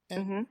 Oh.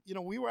 And,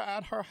 we were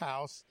at her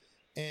house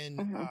in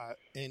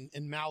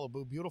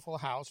Malibu, beautiful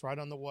house right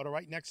on the water,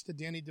 right next to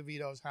Danny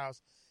DeVito's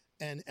house,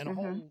 and a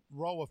whole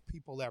row of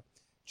people there.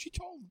 She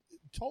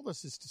told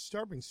us this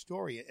disturbing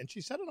story, and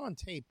she said it on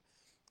tape.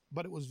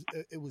 But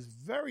it was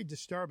very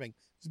disturbing. It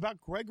was about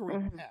Gregory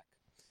Peck.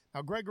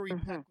 Now, Gregory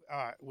Peck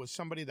was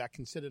somebody that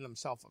considered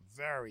himself a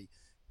very,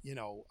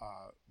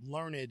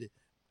 learned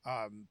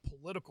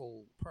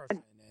political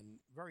person and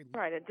very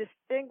right, a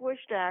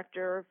distinguished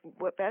actor,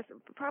 best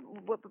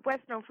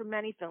known for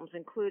many films,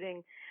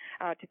 including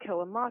To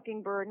Kill a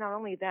Mockingbird. Not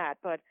only that,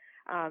 but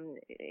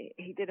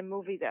he did a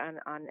movie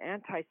on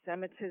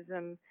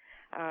anti-Semitism.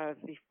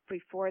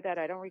 Before that,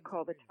 I don't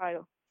recall the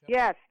title.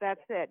 Yes,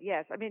 that's it.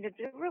 Yes, I mean it's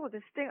a really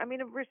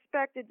a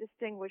respected,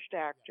 distinguished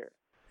actor.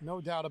 No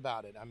doubt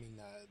about it. I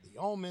mean, The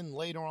Omen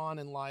later on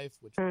in life,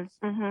 which was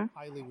Mm-hmm.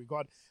 highly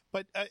regarded.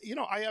 But,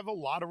 I have a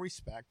lot of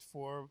respect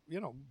for,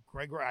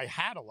 Gregory. I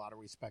had a lot of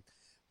respect.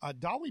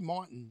 Dolly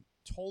Martin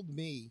told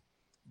me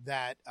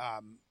that,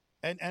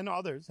 and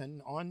others,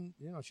 and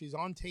she's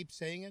on tape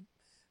saying it,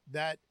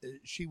 that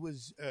she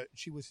was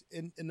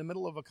in the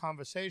middle of a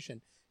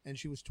conversation and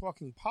she was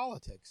talking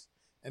politics.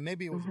 And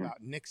maybe it was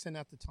about Nixon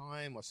at the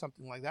time or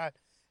something like that.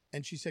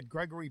 And she said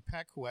Gregory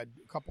Peck, who had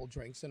a couple of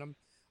drinks in him,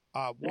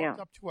 walked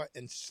up to her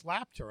and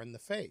slapped her in the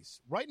face,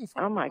 right in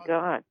front Oh of her my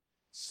husband. God!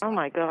 Oh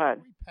my God!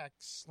 Gregory Peck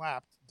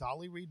slapped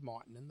Dolly Reed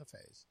Martin in the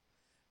face,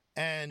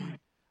 and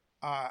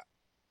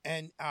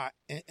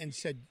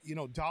said,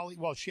 Dolly.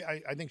 Well,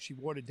 I think she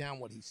watered down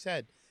what he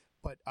said,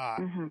 but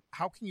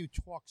how can you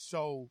talk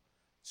so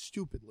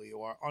stupidly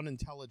or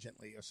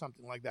unintelligently or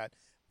something like that?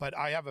 But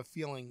I have a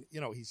feeling,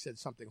 he said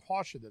something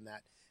harsher than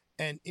that,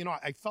 and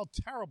I felt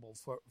terrible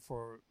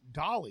for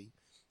Dolly.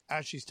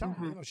 As she's telling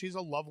me, she's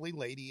a lovely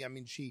lady. I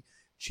mean, she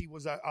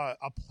was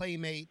a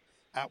playmate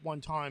at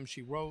one time.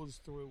 She rose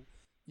through,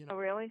 Oh,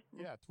 really?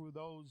 Yeah, through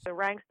those the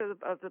ranks of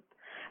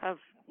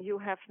Hugh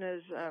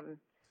Hefner's.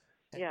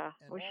 Yeah.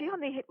 Was she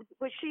on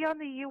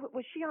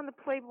the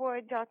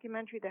Playboy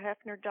documentary, the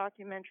Hefner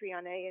documentary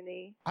on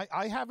A&E?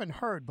 I haven't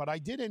heard, but I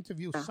did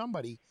interview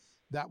somebody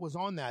that was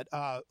on that.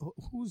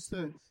 Who's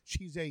the?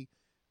 She's a.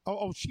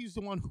 She's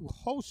the one who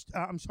hosts.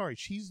 I'm sorry,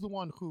 she's the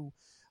one who.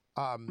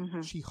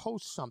 She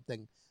hosts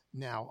something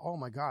now. Oh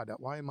my God!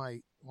 Why am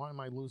I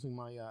losing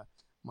my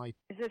my?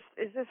 Is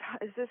this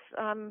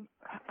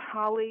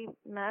Holly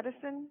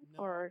Madison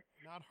or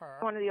not her?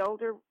 One of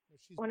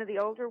the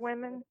older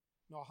women?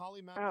 No,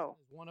 Holly Madison is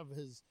one of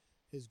his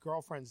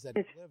girlfriends that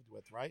he lived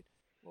with, right?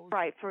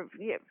 Right.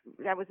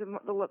 That was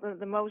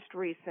the most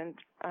recent,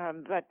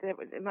 but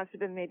it must have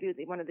been maybe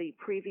one of the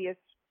previous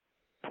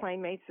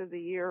Playmates of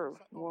the Year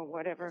or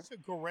whatever. It's a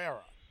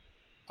Guerrera.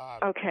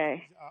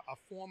 Okay. A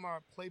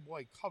former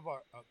Playboy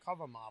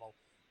cover model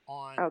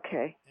on.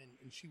 Okay.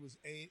 And she was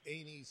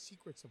A&E's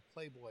Secrets of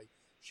Playboy.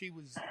 She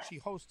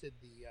hosted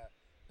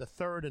the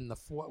third and the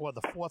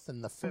fourth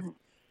and the fifth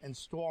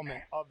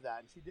installment of that,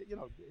 and she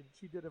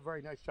did a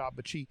very nice job.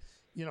 But she's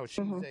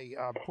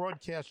a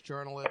broadcast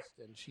journalist,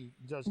 and she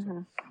does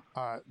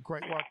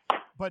great work.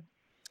 But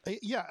a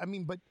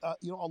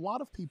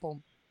lot of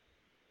people,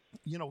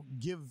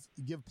 give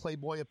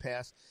Playboy a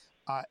pass.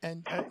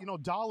 And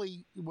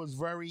Dolly was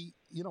very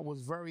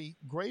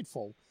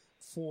grateful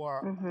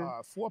for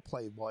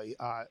Playboy.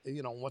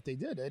 What they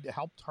did, it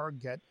helped her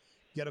get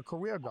a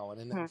career going,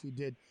 and then she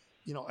did,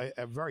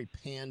 a very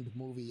panned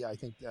movie. I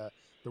think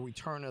the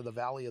Return of the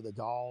Valley of the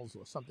Dolls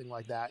or something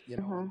like that.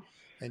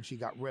 And she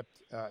got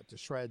ripped to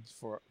shreds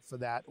for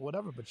that,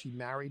 whatever. But she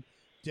married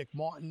Dick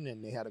Martin,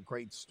 and they had a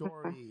great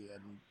story,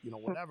 and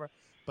whatever.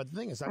 But the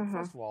thing is,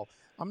 first of all,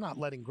 I'm not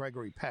letting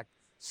Gregory Peck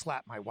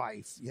slap my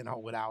wife,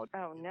 without.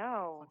 Oh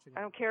no!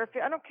 I don't care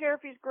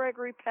if he's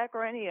Gregory Peck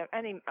or any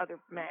other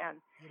man.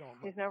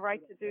 He's no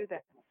right to do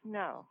that.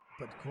 No.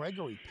 But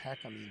Gregory Peck,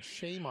 I mean,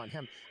 shame on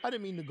him. I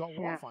didn't mean to go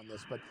off on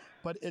this,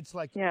 but it's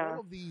like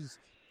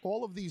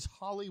all of these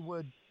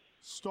Hollywood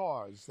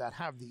stars that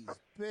have these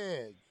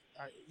big,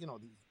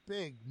 these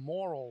big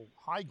moral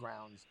high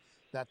grounds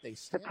that they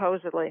stand.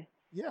 Supposedly.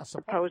 Yeah,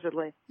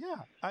 supposedly.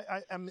 Yeah,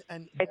 and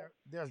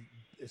they're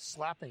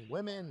slapping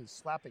women,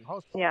 slapping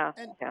hosts. Yeah,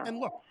 and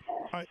look,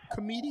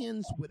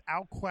 comedians,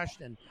 without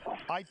question,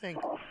 I think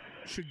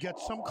should get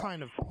some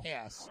kind of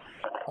pass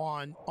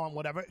on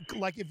whatever.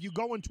 Like if you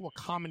go into a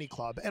comedy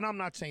club, and I'm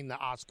not saying the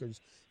Oscars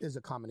is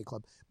a comedy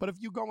club, but if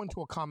you go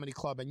into a comedy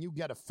club and you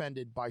get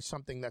offended by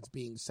something that's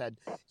being said,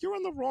 you're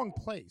in the wrong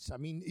place. I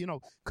mean,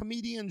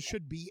 comedians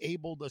should be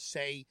able to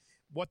say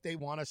what they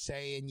want to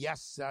say, and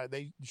yes,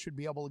 they should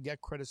be able to get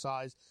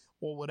criticized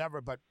or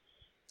whatever, but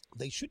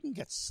they shouldn't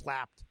get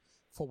slapped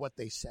for what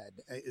they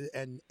said,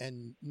 and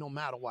no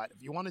matter what.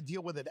 If you want to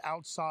deal with it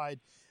outside,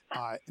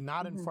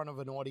 not in front of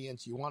an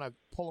audience, you want to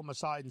pull them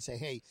aside and say,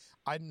 hey,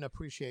 I didn't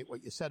appreciate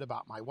what you said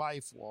about my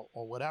wife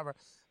or whatever.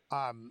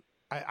 I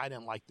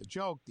didn't like the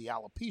joke, the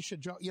alopecia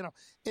joke. To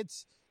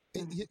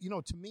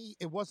me,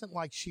 it wasn't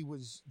like she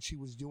was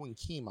doing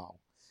chemo.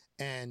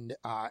 And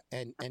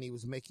he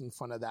was making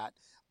fun of that.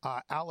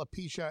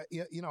 Alopecia,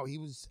 he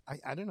was,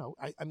 I don't know.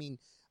 I mean,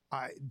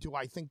 do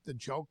I think the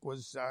joke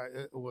was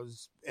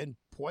in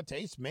poor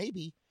taste?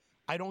 Maybe.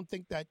 I don't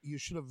think that you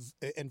should have,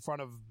 in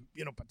front of,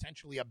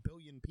 potentially 1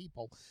 billion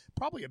people,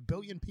 probably 1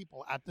 billion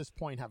people at this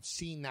point have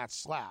seen that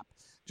slap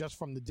just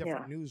from the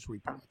different news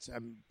reports.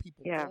 And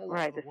people all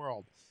over the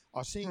world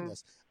are seeing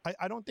this.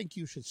 I don't think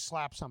you should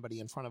slap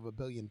somebody in front of 1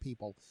 billion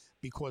people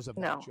because of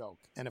that joke.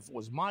 And if it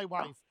was my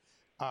wife,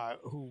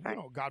 who,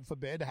 God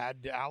forbid,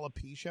 had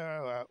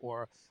alopecia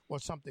or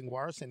something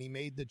worse, and he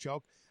made the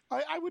joke,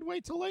 I would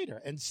wait till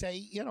later and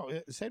say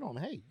to him,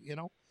 hey,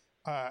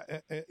 I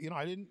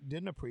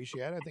didn't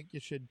appreciate it. I think you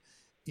should,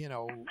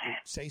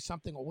 say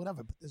something or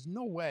whatever. But there's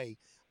no way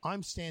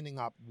I'm standing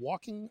up,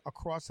 walking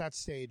across that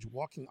stage,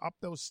 walking up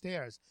those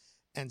stairs,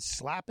 and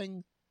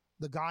slapping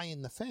the guy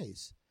in the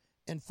face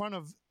in front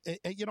of,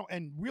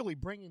 and really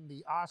bringing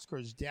the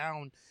Oscars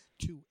down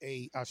to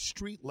a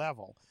street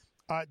level.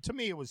 To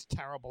me, it was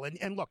terrible.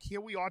 And look,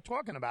 here we are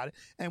talking about it,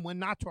 and we're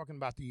not talking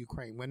about the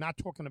Ukraine. We're not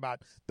talking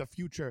about the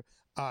future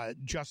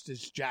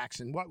Justice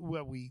Jackson,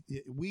 what we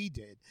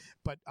did,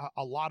 but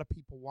a lot of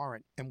people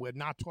weren't. And we're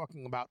not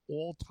talking about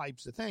all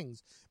types of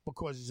things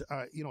because,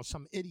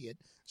 some idiot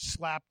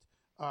slapped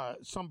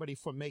somebody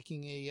for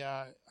making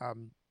a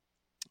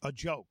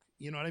joke.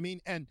 You know what I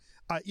mean? And,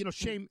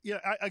 shame. Yeah,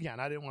 again,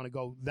 I didn't want to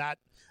go that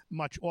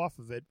much off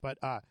of it, but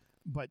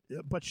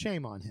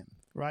shame on him,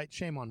 right?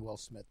 Shame on Will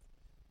Smith.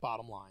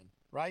 Bottom line,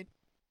 right?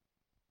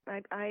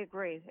 I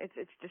agree. It's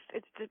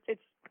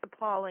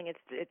appalling.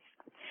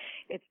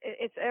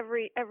 It's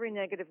every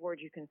negative word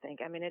you can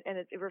think. I mean,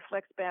 it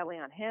reflects badly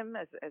on him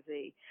as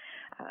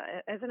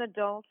an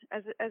adult,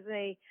 as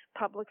a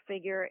public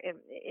figure,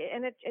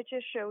 and it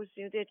just shows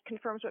you. It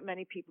confirms what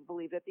many people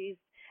believe, that these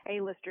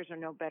A-listers are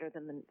no better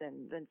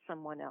than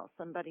someone else,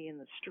 somebody in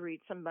the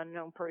street, some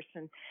unknown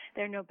person.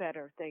 They're no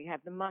better. They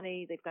have the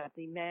money, they've got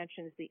the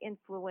mansions, the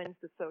influence,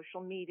 the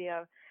social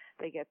media.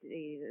 They get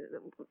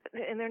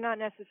and they're not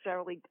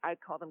necessarily,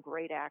 I'd call them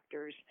great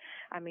actors.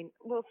 I mean,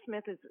 Will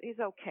Smith he's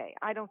okay.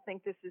 I don't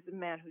think this is a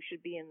man who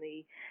should be in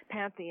the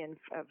pantheon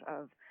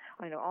of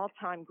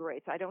all-time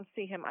greats. I don't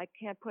see him. I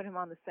can't put him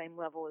on the same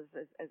level as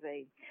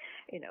a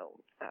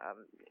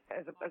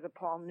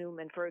Paul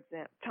Newman, for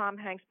example. Tom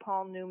Hanks,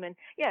 Paul Newman.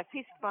 Yes,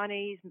 he's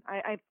funny.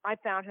 I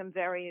found him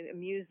very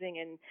amusing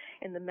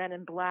in the Men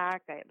in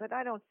Black, but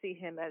I don't see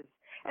him as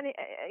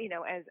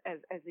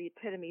as the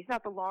epitome. He's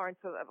not the Laurence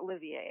of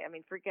Olivier. I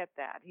mean, forget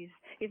that. He's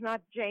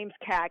not James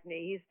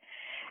Cagney.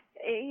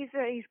 He's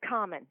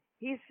common.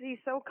 He's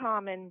so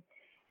common,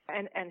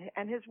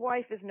 and his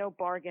wife is no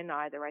bargain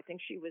either. I think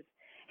she was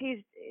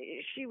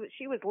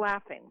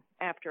laughing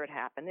after it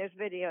happened. There's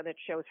video that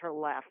shows her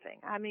laughing.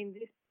 I mean,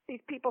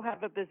 these people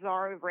have a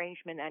bizarre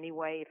arrangement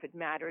anyway, if it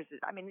matters.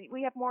 I mean,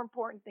 we have more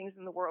important things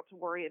in the world to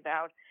worry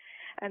about,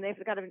 and they've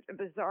got a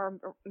bizarre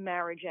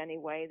marriage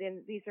anyway.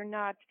 Then these are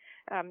not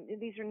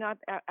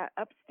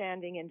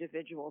upstanding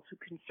individuals who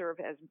can serve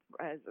as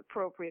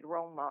appropriate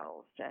role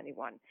models to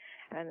anyone.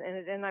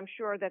 And I'm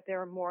sure that there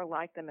are more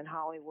like them in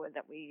Hollywood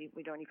that we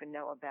don't even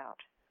know about.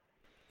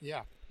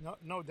 Yeah,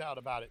 no doubt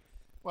about it.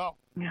 Well,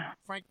 yeah.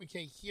 Frank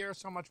MacKay here.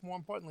 So much more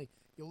importantly,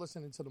 you're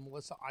listening to the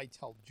Melissa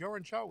Iteld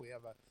Jurin Show. We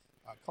have a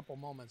couple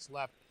moments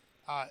left.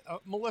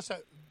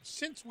 Melissa,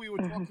 since we were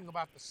talking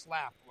about the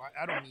slap,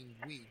 I don't mean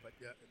we, but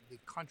the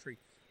country,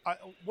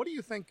 what do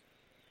you think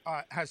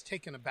has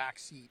taken a back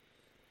seat?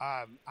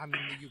 I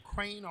mean, the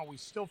Ukraine, are we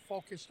still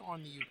focused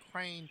on the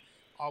Ukraine?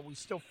 Are we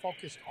still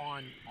focused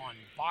on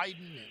Biden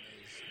and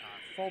his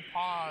faux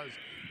pas,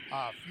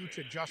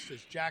 future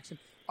Justice Jackson?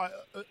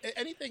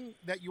 Anything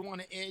that you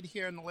want to add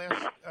here in the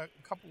last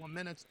couple of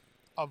minutes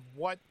of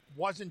what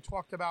wasn't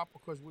talked about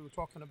because we were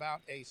talking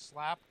about a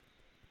slap?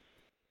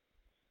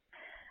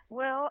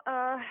 Well,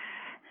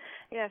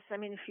 yes. I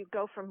mean, if you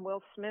go from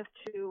Will Smith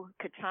to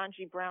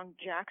Ketanji Brown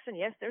Jackson,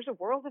 yes, there's a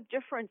world of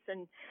difference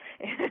in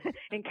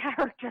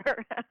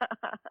character.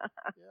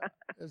 Yeah,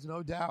 there's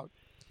no doubt.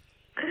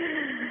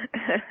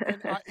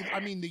 And I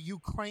mean, the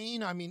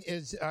Ukraine. I mean,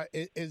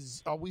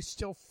 are we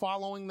still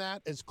following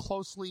that as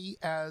closely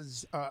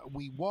as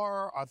we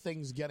were? Are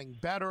things getting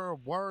better,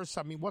 worse?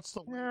 I mean, what's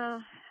the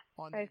latest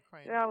on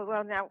Ukraine?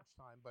 Well, now.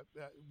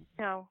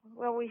 No.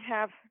 Well, we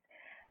have.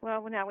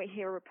 Well, now we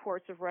hear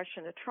reports of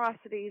Russian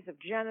atrocities, of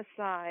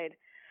genocide,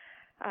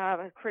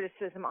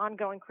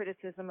 ongoing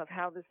criticism of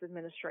how this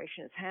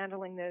administration is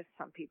handling this.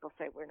 Some people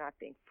say we're not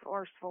being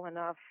forceful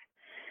enough.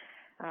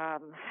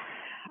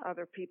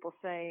 Other people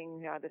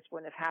saying this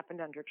wouldn't have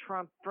happened under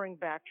Trump. Bring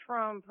back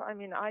Trump. I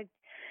mean, I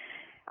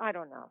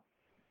don't know.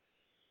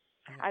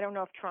 I don't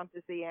know if Trump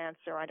is the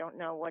answer. I don't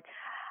know what.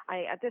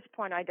 At this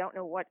point, I don't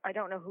know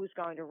who's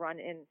going to run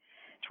in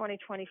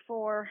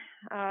 2024.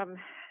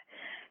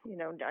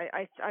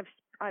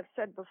 I've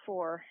said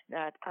before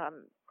that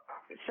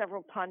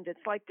several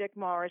pundits like Dick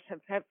Morris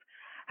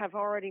have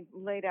already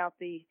laid out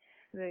the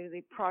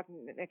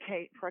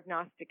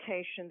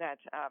prognostication that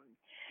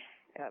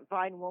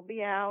Biden will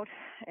be out,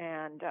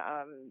 and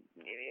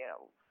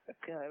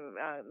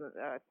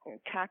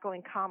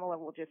cackling Kamala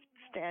will just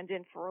stand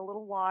in for a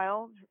little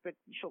while, but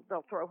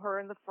they'll throw her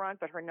in the front,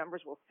 but her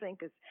numbers will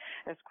sink as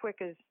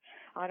quick as,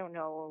 I don't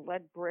know,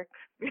 lead brick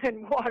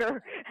in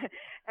water,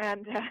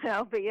 and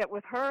that'll be it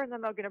with her. And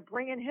then they're going to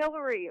bring in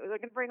Hillary. They're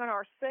going to bring on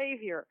our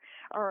savior,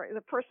 or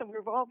the person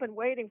we've all been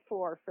waiting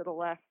for the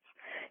last,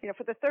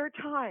 for the third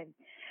time.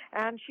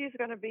 And she's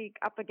going to be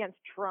up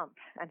against Trump,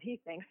 and he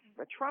thinks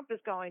that Trump is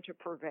going to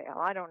prevail.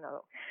 I don't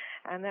know.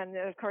 And then,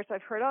 of course,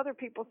 I've heard other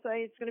people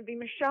say it's going to be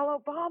Michelle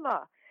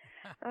Obama.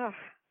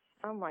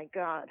 Oh my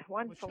God!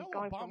 Michelle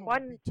Obama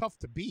would be tough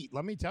to beat.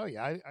 Let me tell you,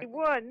 she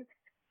would.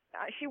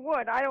 She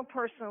would. I don't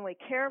personally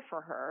care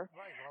for her.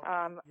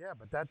 Right. Well, yeah,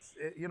 but that's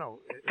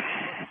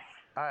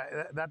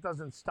that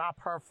doesn't stop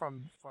her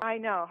from. I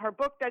know her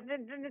book. That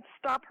didn't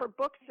stop her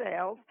book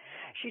sales.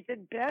 She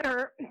did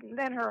better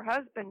than her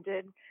husband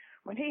did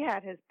when he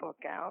had his book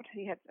out.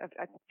 He's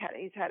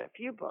had a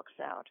few books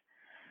out.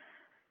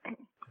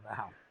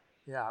 Wow.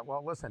 Yeah.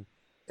 Well, listen,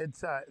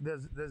 it's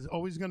there's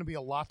always going to be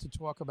a lot to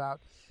talk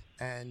about,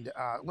 and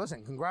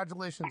listen,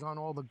 congratulations on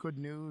all the good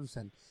news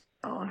and.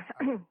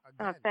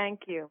 Again,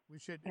 thank you. We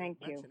should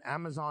mention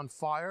Amazon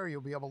Fire.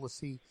 You'll be able to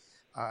see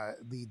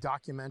the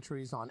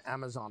documentaries on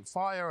Amazon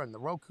Fire and the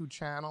Roku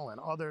channel and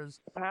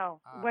others.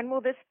 Wow. When will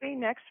this be?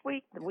 Next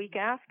week? The week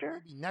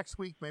after? Maybe next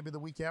week, maybe the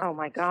week after. Oh,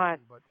 my God.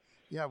 But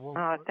yeah,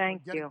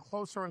 thank we're getting you.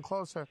 closer and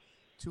closer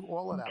to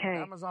all of that. Okay.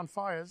 Amazon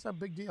Fire is a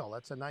big deal.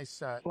 That's a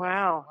nice.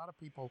 Wow. A lot of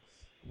people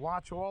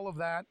watch all of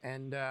that.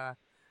 And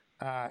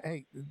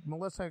hey,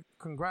 Melissa,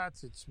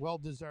 congrats. It's well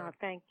deserved. Oh,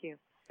 thank you.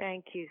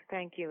 Thank you,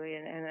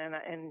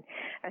 and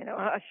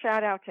a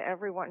shout out to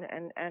everyone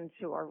and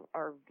to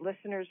our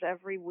listeners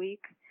every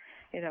week.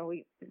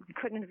 We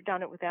couldn't have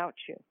done it without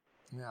you.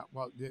 Yeah,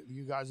 well,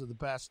 you guys are the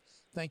best.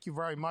 Thank you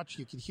very much.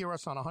 You can hear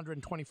us on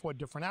 124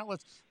 different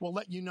outlets. We'll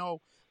let you know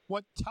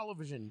what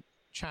television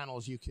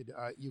channels you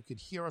could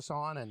hear us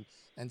on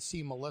and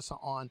see Melissa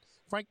on.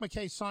 Frank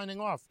MacKay signing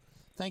off.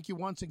 Thank you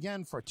once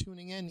again for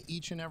tuning in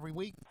each and every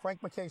week.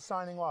 Frank MacKay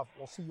signing off.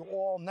 We'll see you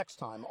all next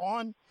time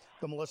on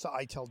The Melissa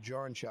Eitel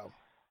Jurin Show.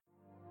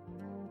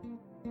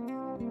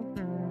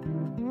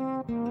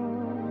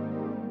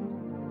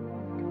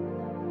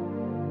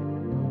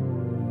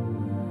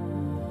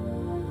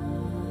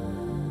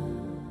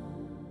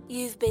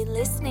 You've been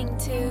listening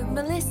to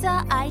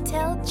Melissa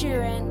Eitel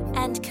Jurin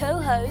and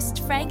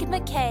co-host Frank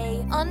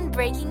MacKay on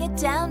Breaking It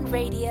Down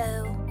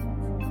Radio.